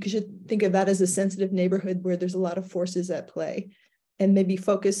 like, we should think of that as a sensitive neighborhood where there's a lot of forces at play, and maybe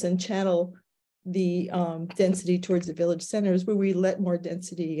focus and channel the density towards the village centers, where we let more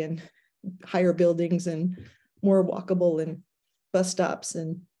density and higher buildings and more walkable and bus stops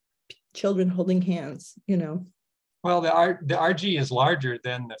and children holding hands, you know. Well, the RG is larger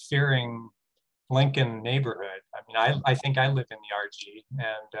than the Fearing Lincoln neighborhood. I mean, I think I live in the RG,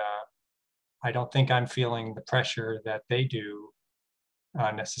 and I don't think I'm feeling the pressure that they do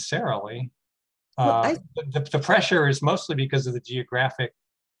necessarily. Well, the pressure is mostly because of the geographic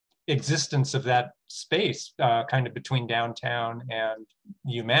existence of that space, kind of between downtown and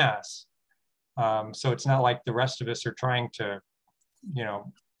UMass. So it's not like the rest of us are trying to, you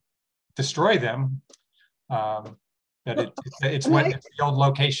know, destroy them. But it's the old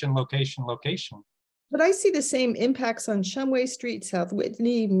location. But I see the same impacts on Shumway Street, South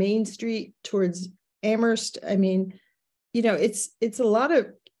Whitney, Main Street towards Amherst. I mean, you know, there's a lot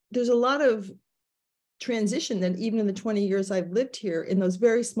of transition that even in the 20 years I've lived here, in those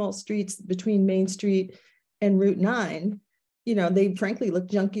very small streets between Main Street and Route 9, you know, they frankly look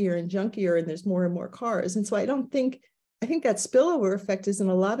junkier and junkier, and there's more and more cars. And so I think that spillover effect is in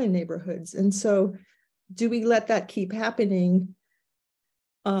a lot of neighborhoods. And so do we let that keep happening?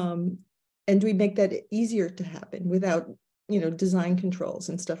 And do we make that easier to happen without, you know, design controls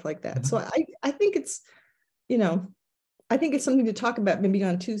and stuff like that? Mm-hmm. So I think it's, you know, I think it's something to talk about maybe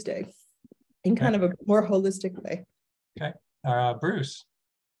on Tuesday in kind of a more holistic way. Okay. Bruce.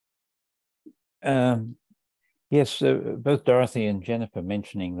 Yes, both Dorothy and Jennifer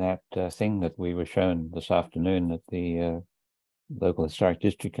mentioning that thing that we were shown this afternoon at the Local Historic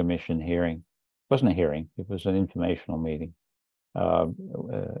District Commission hearing. It wasn't a hearing, it was an informational meeting.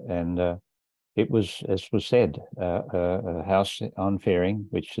 And it was, as was said, a house on Fearing,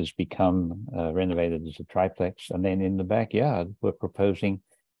 which has become renovated as a triplex. And then in the backyard, we're proposing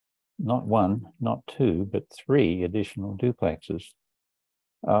not one, not two, but 3 additional duplexes.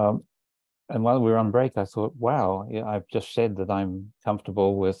 And while we were on break, I thought, wow, I've just said that I'm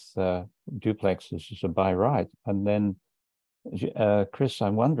comfortable with duplexes as a by right. And then, Chris,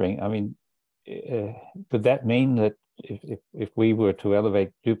 I'm wondering, I mean, could that mean that if we were to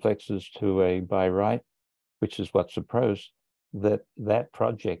elevate duplexes to a by right, which is what's proposed, that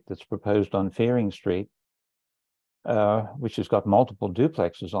project that's proposed on Fearing Street, which has got multiple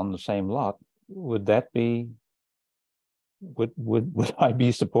duplexes on the same lot, would I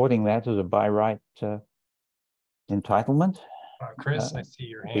be supporting that as a by right entitlement? Chris, I see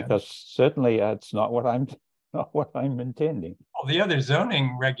your hand. Because certainly it's not what I'm intending. Well, the other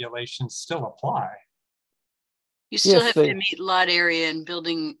zoning regulations still apply. You still Yes, have to meet lot area and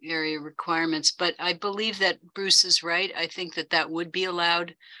building area requirements, but I believe that Bruce is right. I think that that would be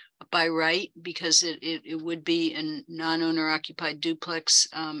allowed by right because it would be a non-owner occupied duplex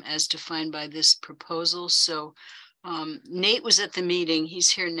as defined by this proposal. So Nate was at the meeting. He's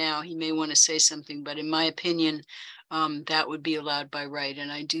here now. He may want to say something, but in my opinion, that would be allowed by right.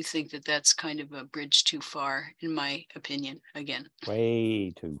 And I do think that that's kind of a bridge too far, in my opinion, again.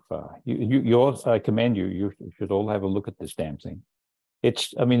 way too far. Yours, I commend you. You should all have a look at this damn thing.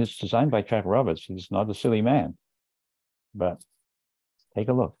 I mean, it's designed by Chuck Roberts. He's not a silly man, but take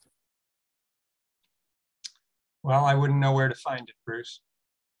a look. Well, I wouldn't know where to find it, Bruce.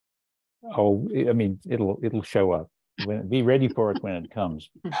 Oh, I mean, it'll show up. Be ready for it when it comes.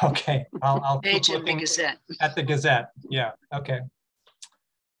 Okay, I'll keep Page in the looking Gazette. at the Gazette. Yeah, okay.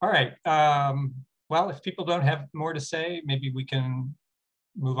 All right. Well, if people don't have more to say, maybe we can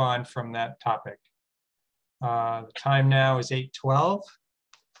move on from that topic. The time now is 8:12,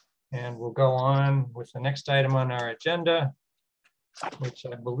 and we'll go on with the next item on our agenda, which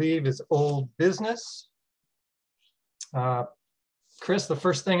I believe is old business. Chris, the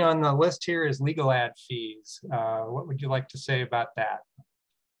first thing on the list here is legal ad fees. What would you like to say about that?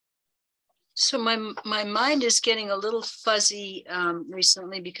 So my mind is getting a little fuzzy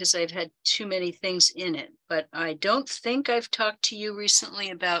recently because I've had too many things in it, but I don't think I've talked to you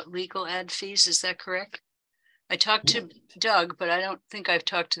recently about legal ad fees. Is that correct? I talked to Doug, but I don't think I've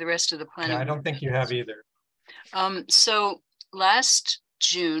talked to the rest of the planning. Yeah, I don't think you have either. So last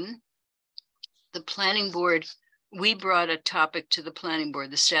June, the planning board, we brought a topic to the planning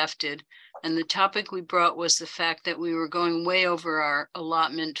board, the staff did, and the topic we brought was the fact that we were going way over our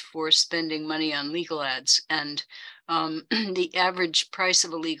allotment for spending money on legal ads. And the average price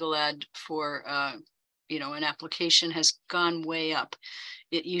of a legal ad for an application has gone way up.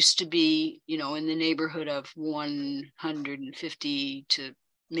 It used to be, in the neighborhood of $150 to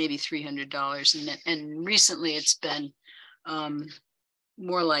maybe $300. And recently it's been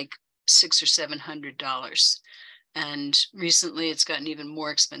more like $600 or $700. And recently it's gotten even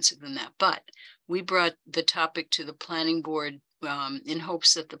more expensive than that. But we brought the topic to the planning board in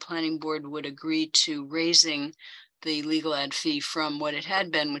hopes that the planning board would agree to raising the legal ad fee from what it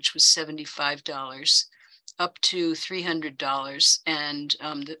had been, which was $75, up to $300. And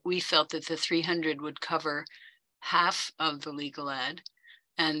we felt that the $300 would cover half of the legal ad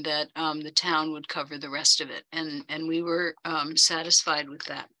and that the town would cover the rest of it. And we were satisfied with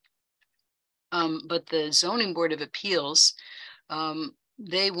that. But the Zoning Board of Appeals,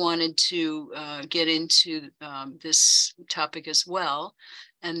 they wanted to get into this topic as well.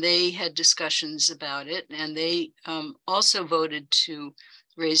 And they had discussions about it. And they also voted to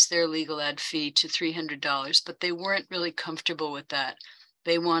raise their legal ad fee to $300, but they weren't really comfortable with that.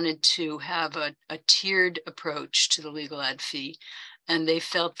 They wanted to have a tiered approach to the legal ad fee. And they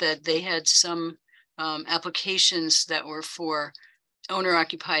felt that they had some applications that were for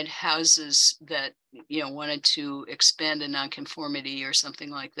owner-occupied houses that wanted to expand a nonconformity or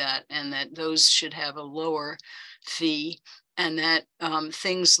something like that, and that those should have a lower fee, and that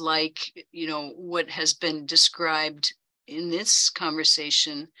things like what has been described in this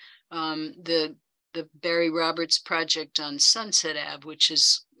conversation, the Barry Roberts project on Sunset Ave, which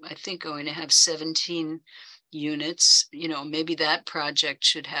is I think going to have 17 units. Maybe that project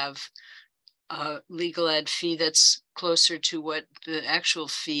should have a legal ad fee that's closer to what the actual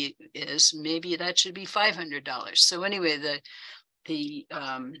fee is. Maybe that should be $500. So anyway, the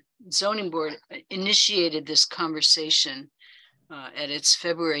zoning board initiated this conversation at its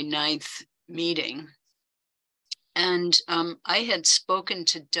February 9th meeting. And I had spoken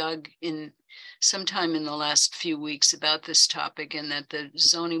to Doug sometime in the last few weeks about this topic, and that the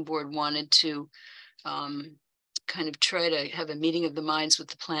zoning board wanted to kind of try to have a meeting of the minds with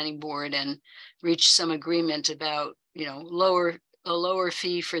the planning board and reach some agreement about, a lower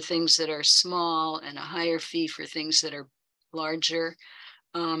fee for things that are small and a higher fee for things that are larger.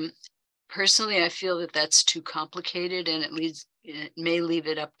 Personally, I feel that that's too complicated, and it may leave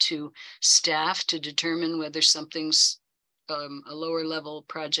it up to staff to determine whether something's a lower level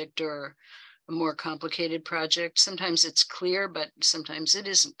project or a more complicated project. Sometimes it's clear, but sometimes it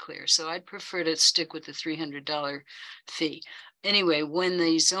isn't clear. So I'd prefer to stick with the $300 fee. Anyway, when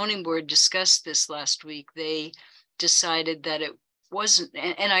the zoning board discussed this last week, they decided that it wasn't,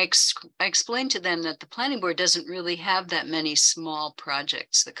 and I explained to them that the planning board doesn't really have that many small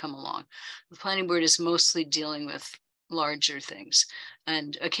projects that come along. The planning board is mostly dealing with larger things.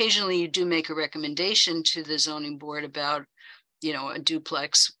 And occasionally you do make a recommendation to the zoning board about, a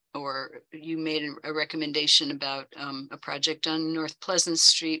duplex or you made a recommendation about a project on North Pleasant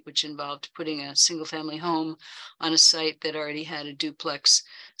Street, which involved putting a single family home on a site that already had a duplex.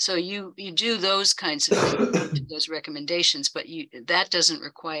 So you do those kinds of things, those recommendations, but that doesn't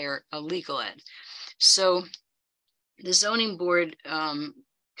require a legal ad. So the zoning board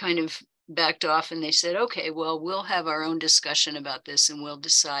kind of backed off and they said, okay, well, we'll have our own discussion about this and we'll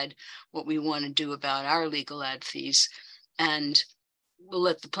decide what we want to do about our legal ad fees. And we'll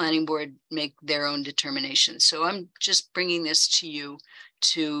let the planning board make their own determination. So I'm just bringing this to you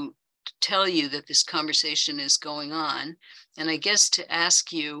to tell you that this conversation is going on. And I guess to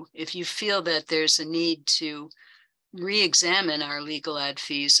ask you if you feel that there's a need to re-examine our legal ad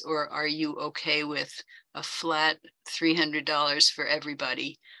fees, or are you okay with a flat $300 for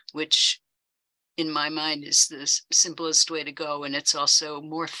everybody, which in my mind is the simplest way to go. And it's also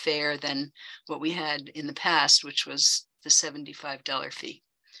more fair than what we had in the past, which was the $75 fee.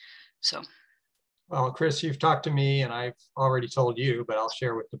 So. Well, Chris, you've talked to me and I've already told you, but I'll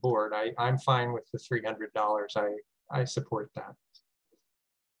share with the board. I'm fine with the $300. I support that.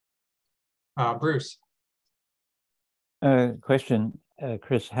 Bruce. Question,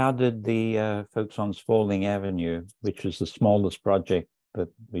 Chris, how did the folks on Spalding Avenue, which is the smallest project that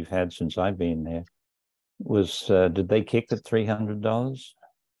we've had since I've been there, did they kick at $300?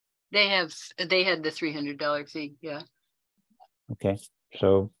 They had the $300 fee, yeah. Okay,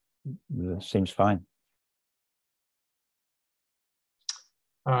 so that seems fine.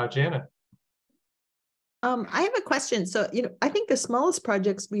 Janet. I have a question. So, I think the smallest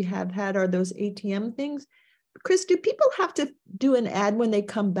projects we have had are those ATM things. Chris, do people have to do an ad when they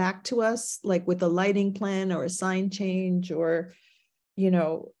come back to us, like with a lighting plan or a sign change, or,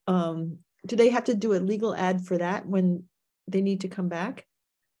 do they have to do a legal ad for that when they need to come back?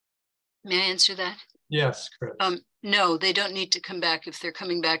 May I answer that? Yes, Chris. No, they don't need to come back if they're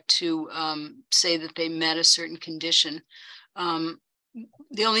coming back to say that they met a certain condition.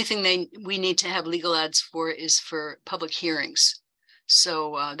 The only thing we need to have legal ads for is for public hearings.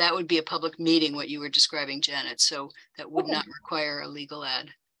 So that would be a public meeting, what you were describing, Janet. So that would not require a legal ad.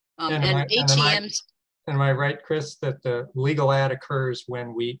 And ATMs. Am I right, Chris, that the legal ad occurs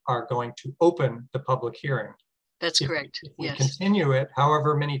when we are going to open the public hearing? That's correct. If we continue it,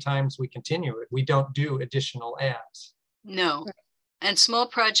 however many times we continue it, we don't do additional ads. No. And small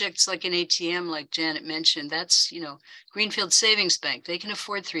projects like an ATM, like Janet mentioned, that's, Greenfield Savings Bank, they can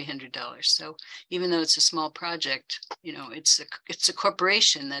afford $300. So even though it's a small project, it's a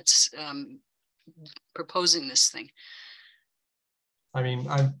corporation that's proposing this thing. I mean,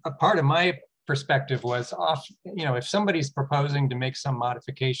 a part of my perspective was if somebody's proposing to make some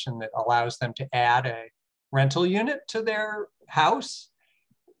modification that allows them to add a rental unit to their house,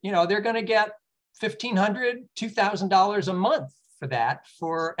 they're going to get $1,500, $2,000 a month for that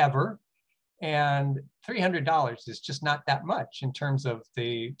forever. And $300 is just not that much in terms of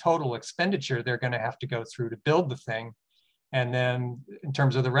the total expenditure they're going to have to go through to build the thing. And then in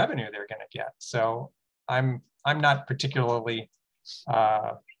terms of the revenue they're going to get. So I'm not particularly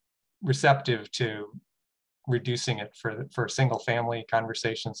receptive to reducing it for single family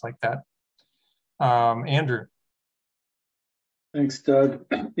conversations like that. Andrew. Thanks, Doug.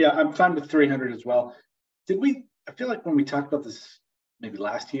 Yeah, I'm fine with 300 as well. I feel like when we talked about this maybe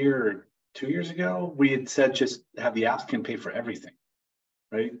last year or 2 years ago, we had said just have the applicant pay for everything,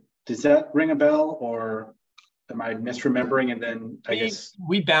 right? Does that ring a bell, or am I misremembering? And then I guess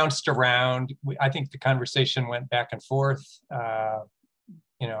we bounced around. I think the conversation went back and forth.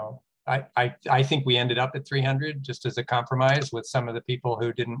 I think we ended up at 300 just as a compromise with some of the people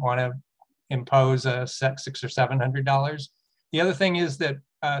who didn't want to impose a set $600 or $700. The other thing is that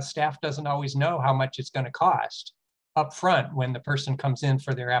staff doesn't always know how much it's going to cost up front when the person comes in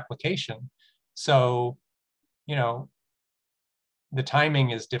for their application. So, the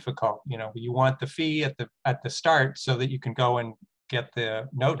timing is difficult. You want the fee at the start so that you can go and get the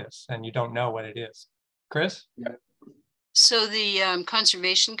notice, and you don't know what it is. Chris? Yeah. So the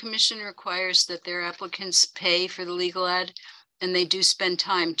Conservation Commission requires that their applicants pay for the legal ad, and they do spend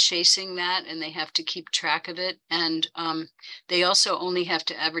time chasing that, and they have to keep track of it. And they also only have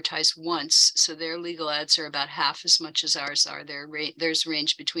to advertise once. So their legal ads are about half as much as ours are. Theirs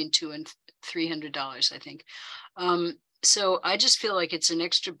range between $200 and $300, I think. So I just feel like it's an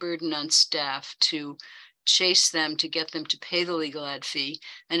extra burden on staff to chase them to get them to pay the legal ad fee.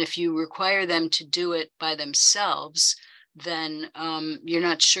 And if you require them to do it by themselves, then you're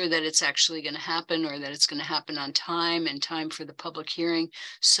not sure that it's actually going to happen, or that it's going to happen on time and time for the public hearing.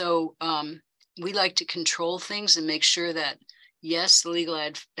 So we like to control things and make sure that, yes, the legal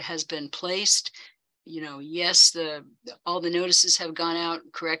ad has been placed. yes, all the notices have gone out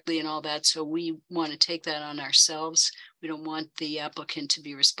correctly and all that. So we want to take that on ourselves. We don't want the applicant to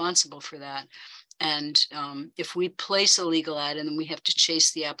be responsible for that. And if we place a legal ad and then we have to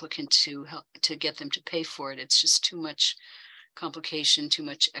chase the applicant to get them to pay for it, it's just too much complication, too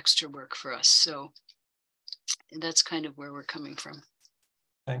much extra work for us. So that's kind of where we're coming from.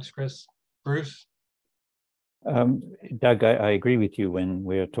 Thanks, Chris. Bruce? Doug, I agree with you when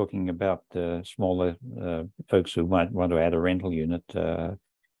we're talking about smaller folks who might want to add a rental unit,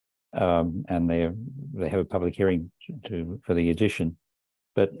 and they have a public hearing for the addition.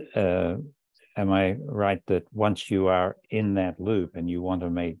 But am I right that once you are in that loop and you want to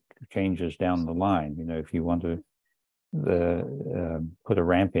make changes down the line, if you want to put a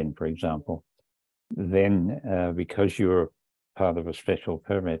ramp in, for example, then because you're part of a special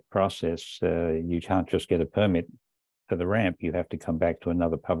permit process, you can't just get a permit for the ramp. You have to come back to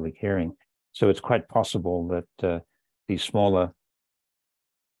another public hearing. So it's quite possible that these smaller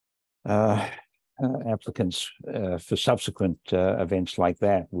applicants for subsequent events like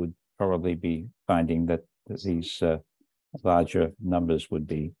that would probably be finding that these larger numbers would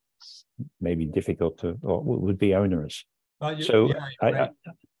be maybe difficult to, or would be onerous.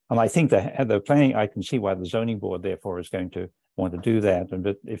 And I think that the planning, I can see why the zoning board therefore is going to want to do that.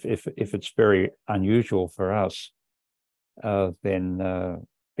 But if it's very unusual for us, then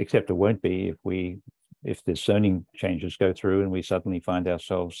except it won't be if the zoning changes go through and we suddenly find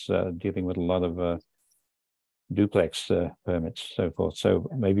ourselves dealing with a lot of duplex permits, so forth. So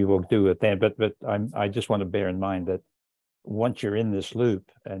maybe we'll do it then. But I just want to bear in mind that once you're in this loop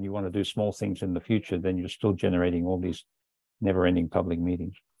and you want to do small things in the future, then you're still generating all these never-ending public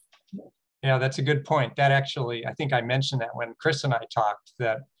meetings. Yeah, that's a good point. That actually, I think I mentioned that when Chris and I talked,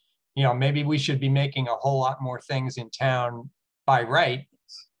 that maybe we should be making a whole lot more things in town by right,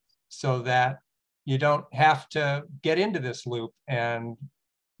 so that you don't have to get into this loop and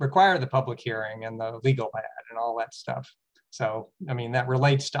require the public hearing and the legal ad and all that stuff. So, I mean, that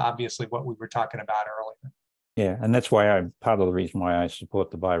relates to obviously what we were talking about earlier. Yeah, and that's why part of the reason why I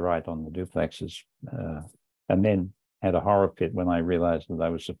support the by right on the duplexes, and then had a horror fit when I realized that I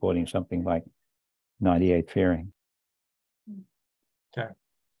was supporting something like 98 Fearing. Okay.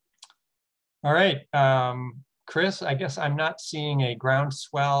 All right, Chris, I guess I'm not seeing a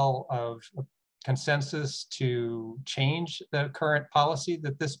groundswell of consensus to change the current policy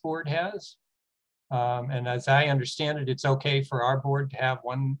that this board has. And as I understand it, it's okay for our board to have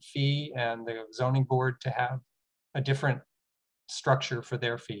one fee and the zoning board to have a different structure for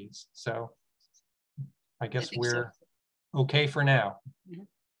their fees. So I guess we're okay for now. Mm-hmm.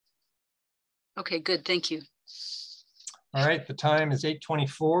 Okay, good, thank you. All right, the time is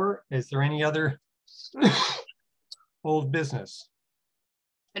 8:24. Is there any other old business?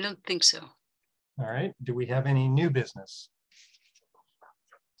 I don't think so. All right, do we have any new business?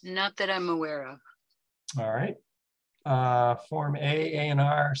 Not that I'm aware of. All right, Form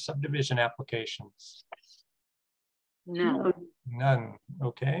A&R subdivision applications. No. None,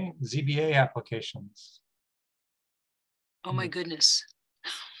 okay. ZBA applications. Oh my goodness.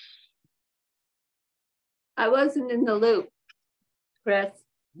 I wasn't in the loop, Chris.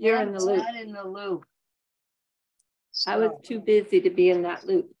 You're in the loop. Not in the loop. I was too busy to be in that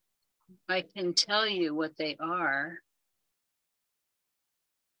loop. I can tell you what they are.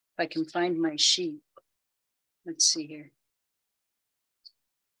 If I can find my sheet. Let's see here.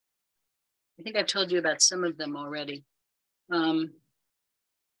 I think I've told you about some of them already.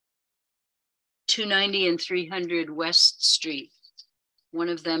 290 and 300 West Street. One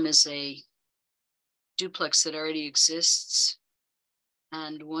of them is a duplex that already exists,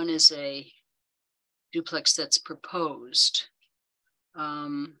 and one is a duplex that's proposed.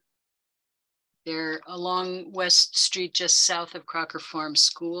 They're along West Street, just south of Crocker Farm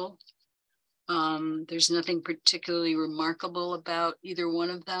School. There's nothing particularly remarkable about either one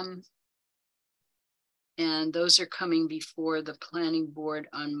of them. And those are coming before the planning board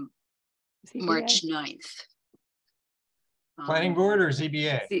on ZBA. March 9th. Planning board or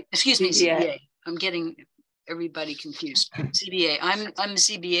ZBA? Excuse me, ZBA. I'm getting everybody confused. ZBA. I'm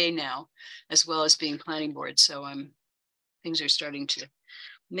ZBA now, as well as being planning board. So things are starting to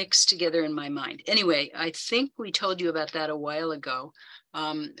mix together in my mind. Anyway, I think we told you about that a while ago.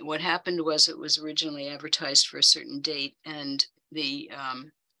 What happened was it was originally advertised for a certain date, and the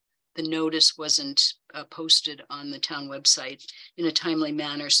notice wasn't posted on the town website in a timely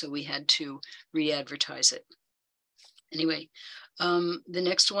manner, so we had to re-advertise it. Anyway, the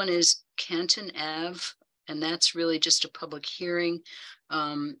next one is Canton Ave, and that's really just a public hearing.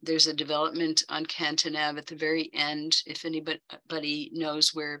 There's a development on Canton Ave at the very end. If anybody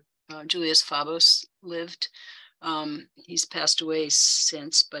knows where Julius Fabos lived. He's passed away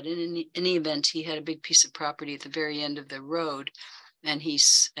since, but in any event, he had a big piece of property at the very end of the road, and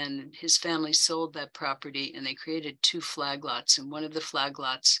his family sold that property, and they created 2 flag lots, and one of the flag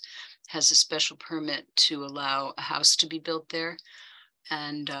lots has a special permit to allow a house to be built there,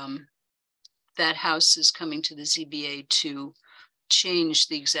 and that house is coming to the ZBA to change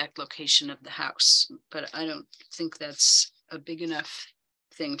the exact location of the house, but I don't think that's a big enough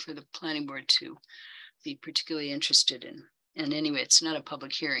thing for the planning board to be particularly interested in. And anyway, it's not a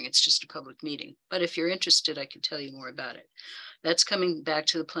public hearing, it's just a public meeting. But if you're interested, I can tell you more about it. That's coming back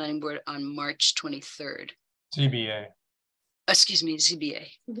to the planning board on March 23rd. ZBA. Excuse me, ZBA.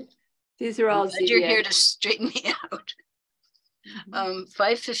 These are all ZBA. You're here to straighten me out.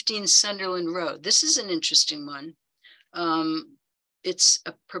 515 Sunderland Road. This is an interesting one. It's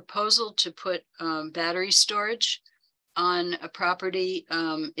a proposal to put battery storage on a property.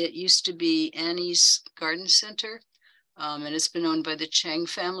 It used to be Annie's Garden Center, and it's been owned by the Chang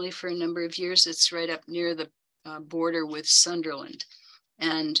family for a number of years. It's right up near the border with Sunderland,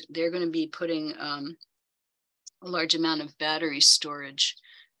 and they're going to be putting a large amount of battery storage,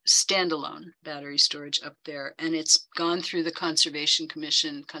 standalone battery storage up there, and it's gone through the Conservation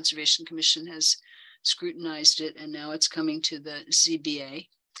Commission. Conservation Commission has scrutinized it, and now it's coming to the ZBA.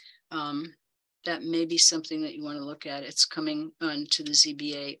 That may be something that you want to look at. It's coming on to the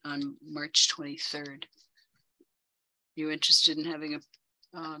ZBA on March 23rd. You interested in having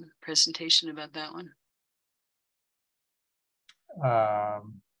a presentation about that one?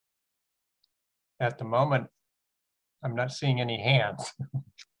 At the moment, I'm not seeing any hands.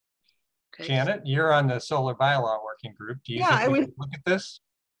 Okay. Janet, you're on the solar bylaw working group. Do you think we can look at this?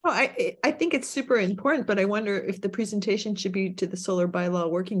 Oh, I think it's super important, but I wonder if the presentation should be to the solar bylaw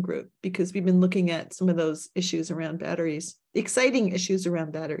working group, because we've been looking at some of those issues around batteries, exciting issues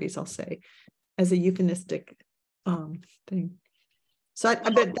around batteries, I'll say, as a euphemistic thing. So I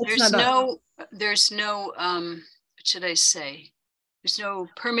bet there's no what should I say? There's no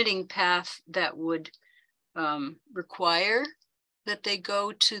permitting path that would require that they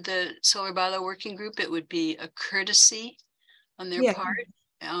go to the solar bylaw working group. It would be a courtesy on their part.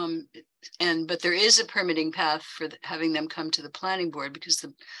 But there is a permitting path for having them come to the planning board, because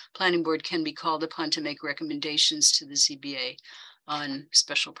the planning board can be called upon to make recommendations to the ZBA on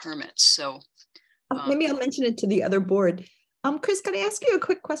special permits. So maybe I'll mention it to the other board. Chris, can I ask you a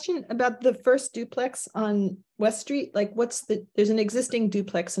quick question about the first duplex on West Street? Like, there's an existing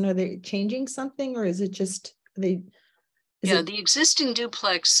duplex, and are they changing something, or is it just the existing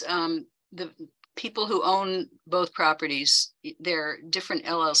duplex, the people who own both properties, they're different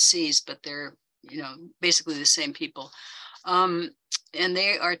LLCs, but they're, basically the same people. And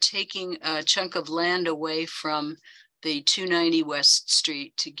they are taking a chunk of land away from the 290 West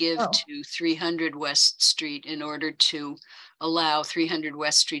Street to give to 300 West Street in order to allow 300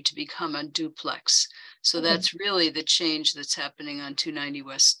 West Street to become a duplex. So that's really the change that's happening on 290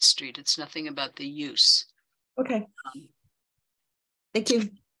 West Street. It's nothing about the use. Okay. Thank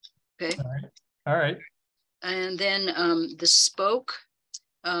you. Okay. All right. And then the spoke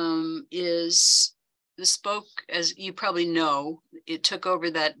as you probably know, it took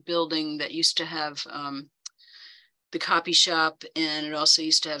over that building that used to have the copy shop, and it also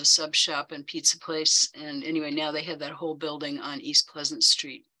used to have a sub shop and pizza place. And anyway, now they have that whole building on East Pleasant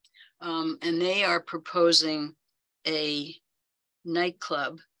Street. And they are proposing a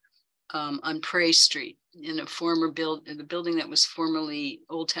nightclub on Prairie Street in a former the building that was formerly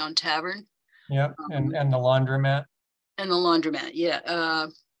Old Town Tavern. Yeah, and the laundromat. And the laundromat, yeah.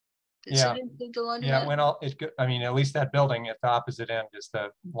 Yeah. It include the laundromat? Yeah, I mean, at least that building at the opposite end is the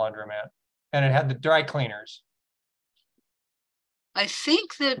laundromat. And it had the dry cleaners. I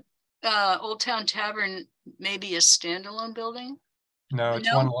think that Old Town Tavern may be a standalone building. No,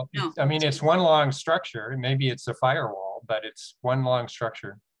 it's one. I mean, it's one long structure. Maybe it's a firewall, but it's one long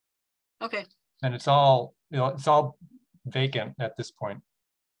structure. Okay. And it's all vacant at this point.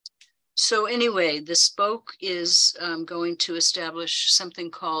 So anyway, the spoke is going to establish something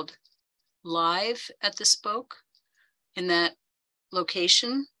called Live at the Spoke in that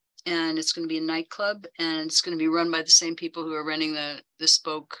location. And it's going to be a nightclub, and it's going to be run by the same people who are running the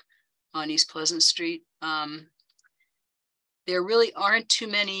spoke on East Pleasant Street. There really aren't too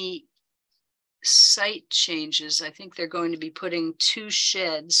many site changes. I think they're going to be putting 2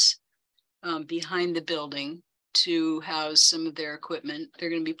 sheds behind the building to house some of their equipment.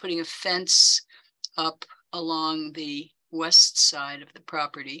 They're going to be putting a fence up along the west side of the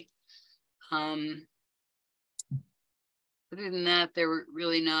property. Other than that, they're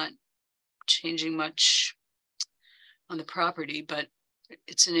really not changing much on the property, but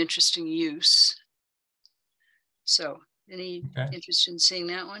it's an interesting use. So any interest in seeing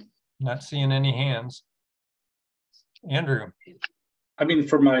that one? Not seeing any hands. Andrew. I mean,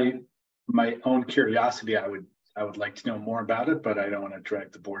 for my own curiosity, I would like to know more about it, but I don't want to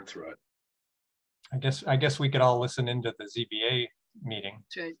drag the board through it. I guess we could all listen into the ZBA meeting.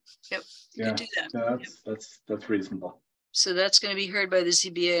 That's right. Yep. You Yeah, could do that. That's reasonable. So that's going to be heard by the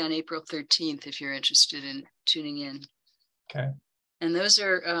ZBA on April 13th if you're interested in tuning in. Okay. And those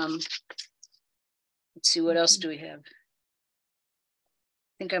are, let's see, what else do we have?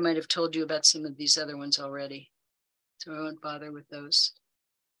 I think I might have told you about some of these other ones already, so I won't bother with those.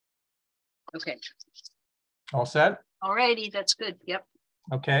 Okay. All set? All righty, that's good. Yep.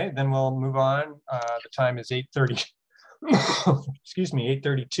 Okay, then we'll move on. The time is 8:30. Excuse me,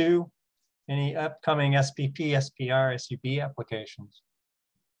 8:32. Any upcoming SPP, SPR, SUB applications?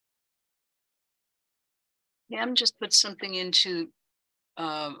 Pam just put something into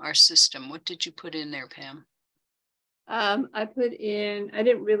our system. What did you put in there, Pam? I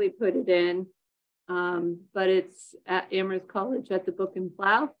didn't really put it in, but it's at Amherst College at the Book and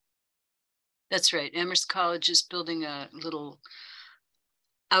Plow. That's right. Amherst College is building a little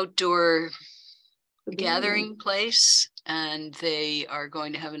outdoor gathering place, and they are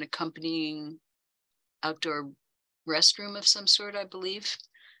going to have an accompanying outdoor restroom of some sort, I believe.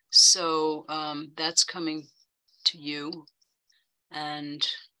 So that's coming to you. And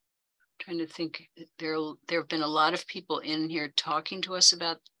trying to think, there have been a lot of people in here talking to us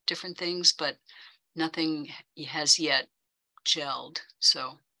about different things, but nothing has yet gelled.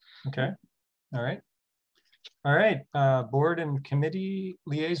 So okay. All right. All right. Board and committee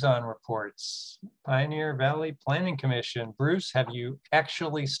liaison reports. Pioneer Valley Planning Commission. Bruce, have you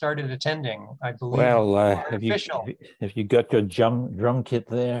actually started attending? I believe. Well, have you got your drum kit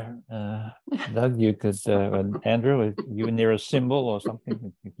there, Doug? You could, Andrew, if you near a cymbal or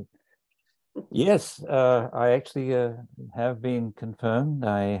something. Yes, I actually have been confirmed.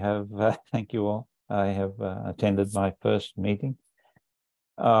 I have, thank you all. I have attended my first meeting.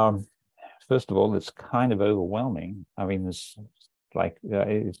 First of all, it's kind of overwhelming. I mean, it's like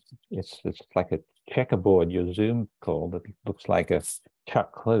it's like a checkerboard, your Zoom call that looks like a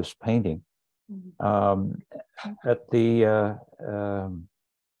Chuck Close painting. But the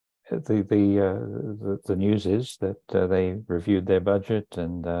news is that they reviewed their budget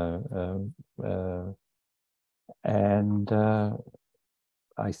and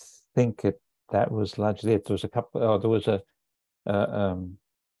I think that was largely it. There was a couple. Oh, there was a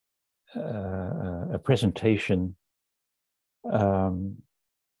presentation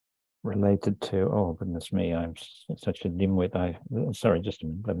related to. Oh goodness me! I'm such a dimwit. Sorry. Just a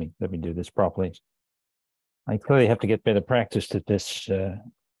minute. Let me do this properly. I clearly have to get better practice at this, so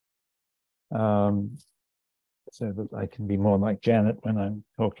that I can be more like Janet when I'm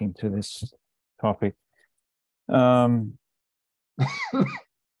talking to this topic.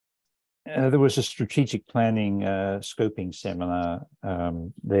 There was a strategic planning scoping seminar.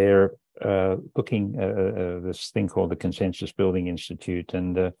 They're looking at this thing called the Consensus Building Institute,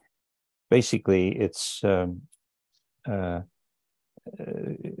 and basically it's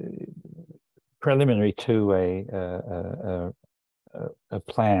preliminary to a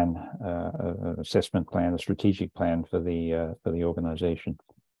plan, an assessment plan, a strategic plan for the organization,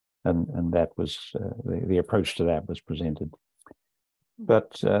 and that was the approach to that was presented.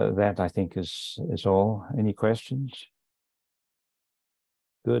 But that I think is all. Any questions?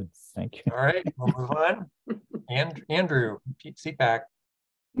 Good, thank you. All right, we'll move on. Andrew, CPAC.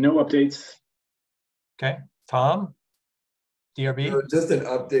 No updates. Okay, Tom, DRB. So just an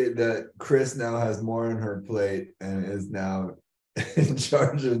update that Chris now has more on her plate and is now in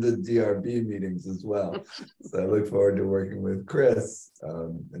charge of the DRB meetings as well. So I look forward to working with Chris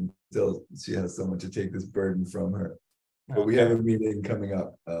until she has someone to take this burden from her. But we have a meeting coming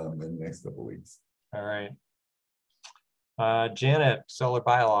up in the next couple of weeks. All right. Janet, solar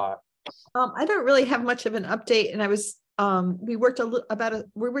bylaw. I don't really have much of an update, and I was we worked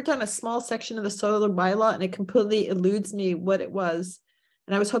on a small section of the solar bylaw, and it completely eludes me what it was.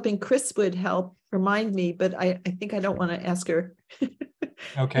 And I was hoping Chris would help remind me, but I think I don't want to ask her.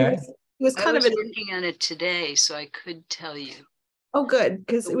 Okay. It was kind of working on it today, so I could tell you. Oh, good,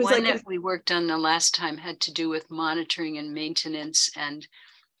 because it was one like that we worked on the last time had to do with monitoring and maintenance and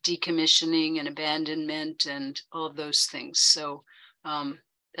decommissioning and abandonment and all of those things. So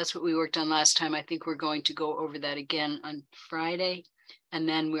that's what we worked on last time. I think we're going to go over that again on Friday. And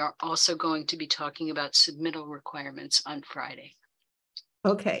then we are also going to be talking about submittal requirements on Friday.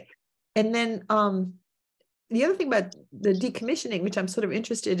 Okay. And then the other thing about the decommissioning, which I'm sort of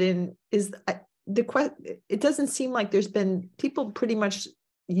interested in, is it doesn't seem like there's been, people pretty much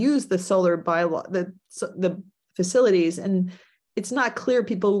use the solar bylaw, the facilities, and it's not clear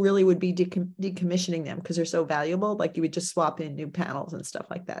people really would be decommissioning them because they're so valuable. Like you would just swap in new panels and stuff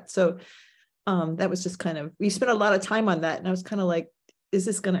like that. So that was just kind of, we spent a lot of time on that, and I was kind of like, is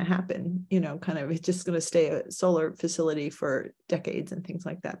this going to happen? You know, kind of, it's just going to stay a solar facility for decades and things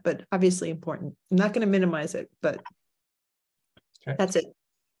like that. But obviously important. I'm not going to minimize it, but okay. That's it.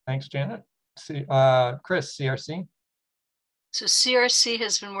 Thanks, Janet. Chris, CRC. So CRC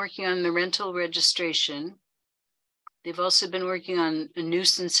has been working on the rental registration. They've also been working on a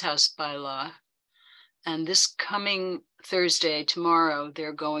nuisance house bylaw. And this coming Thursday, tomorrow,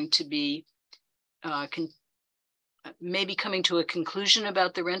 they're going to be maybe coming to a conclusion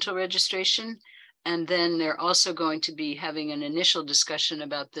about the rental registration. And then they're also going to be having an initial discussion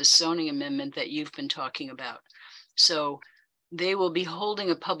about this zoning amendment that you've been talking about. So they will be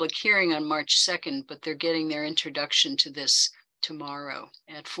holding a public hearing on March 2nd, but they're getting their introduction to this tomorrow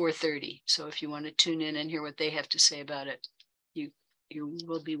at 4:30. So if you want to tune in and hear what they have to say about it, you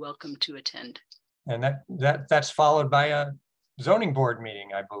will be welcome to attend. And that's followed by a zoning board meeting,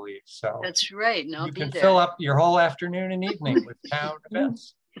 I believe. So that's right. And I'll you be can there. fill up your whole afternoon and evening with town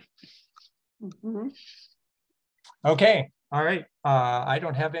events. Okay. All right. I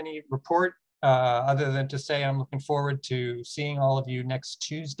don't have any report other than to say I'm looking forward to seeing all of you next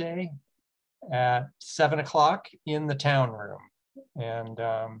Tuesday at 7 o'clock in the town room. And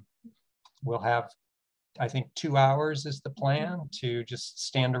we'll have, I think, 2 hours is the plan to just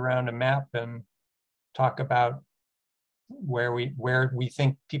stand around a map and talk about where we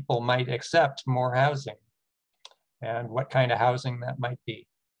think people might accept more housing and what kind of housing that might be.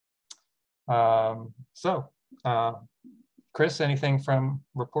 Chris, anything from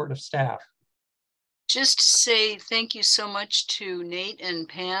report of staff? Just to say thank you so much to Nate and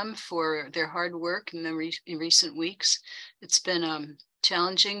Pam for their hard work in the recent weeks. It's been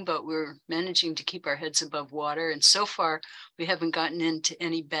challenging, but we're managing to keep our heads above water. And so far, we haven't gotten into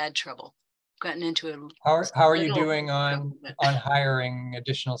any bad trouble. Gotten into a how are you doing on hiring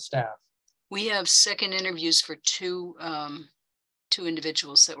additional staff? We have second interviews for two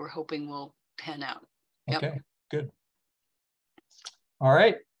individuals that we're hoping will pan out. Yep. Okay, good. All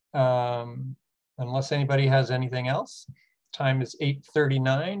right. Unless anybody has anything else, time is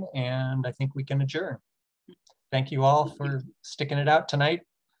 8:39, and I think we can adjourn. Thank you all for sticking it out tonight.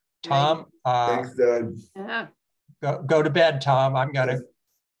 Tom, thanks, Doug. Yeah. Go to bed, Tom. I'm gonna.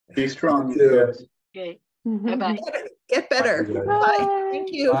 Be strong. Okay. Bye-bye. Get better. Bye.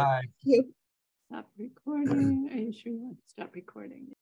 Thank you. Bye. Thank you. Stop recording. Are you sure you want to stop recording?